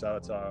lot. Shout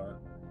out to our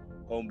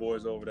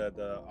homeboys over at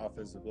the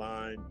Offensive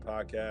Line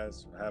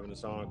podcast, having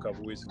us on a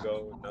couple weeks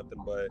ago.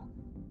 Nothing but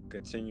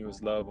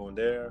continuous love on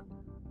there.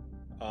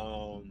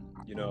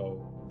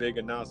 Big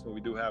announcement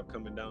we do have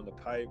coming down the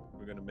pipe.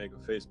 We're going to make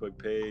a Facebook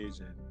page,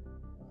 and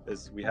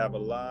we have a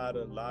lot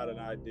of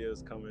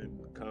ideas coming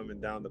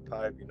down the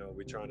pipe.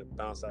 We're trying to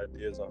bounce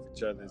ideas off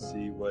each other and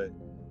see what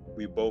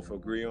we both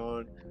agree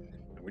on,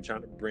 and we're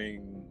trying to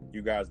bring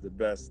you guys the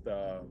best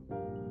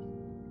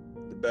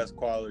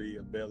quality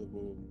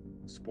available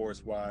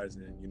sports wise,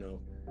 and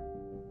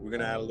we're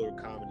gonna add a little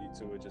comedy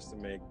to it just to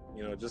make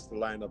just to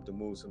line up the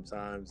mood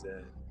sometimes.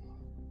 And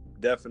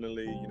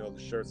definitely the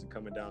shirts are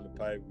coming down the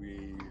pipe.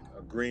 We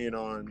agreeing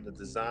on the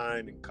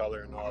design and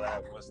color and all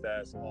that. Once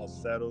that's all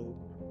settled,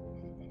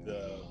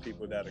 the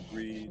people that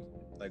agreed,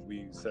 like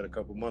we said a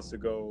couple months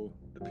ago,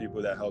 the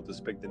people that helped us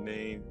pick the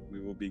name, we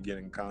will be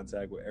getting in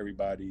contact with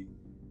everybody,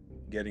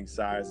 getting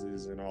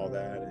sizes and all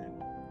that,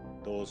 and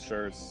those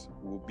shirts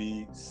will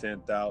be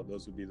sent out.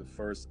 Those will be the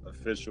first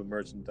official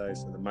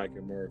merchandise of the Mike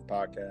and Merv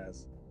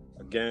podcast.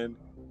 Again,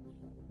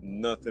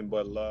 nothing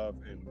but love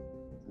and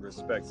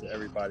respect to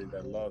everybody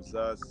that loves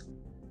us,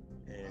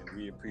 and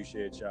we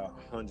appreciate y'all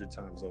 100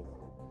 times over.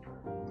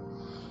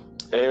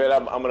 Hey, man,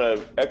 I'm going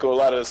to echo a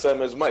lot of the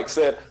sentiments Mike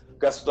said.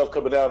 Got some stuff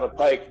coming down the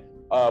pike.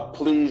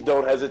 Please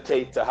don't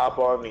hesitate to hop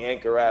on the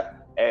Anchor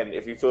app. And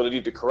if you feel the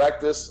need to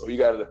correct us, or you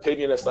got an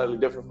opinion that's slightly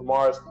different from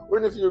ours, or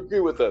even if you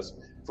agree with us,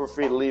 feel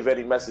free to leave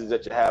any message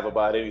that you have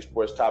about any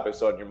sports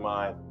topics on your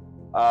mind.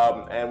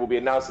 And we'll be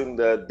announcing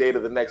the date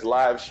of the next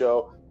live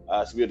show. So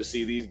we'll be able to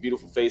see these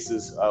beautiful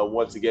faces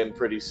once again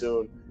pretty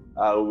soon.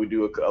 We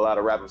do a lot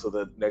of wrap-ups of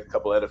the next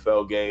couple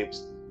NFL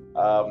games.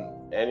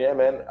 And yeah,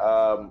 man,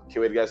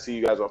 can't wait to see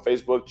you guys on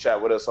Facebook,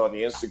 chat with us on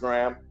the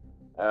Instagram.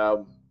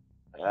 And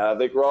I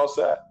think we're all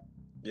set.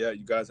 Yeah,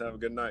 you guys have a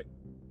good night.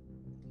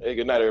 Hey,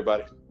 good night,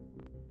 everybody.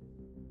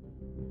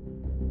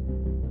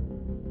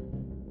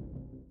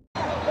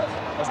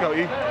 Let's go,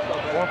 E.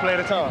 One play at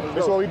a time.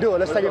 That's what we do.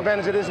 Let's take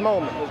advantage of this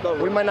moment.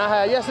 We might not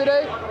have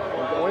yesterday,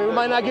 we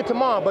might not get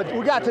tomorrow, but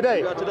we got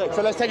today.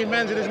 So let's take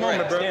advantage of this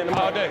moment, bro.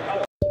 All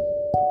day.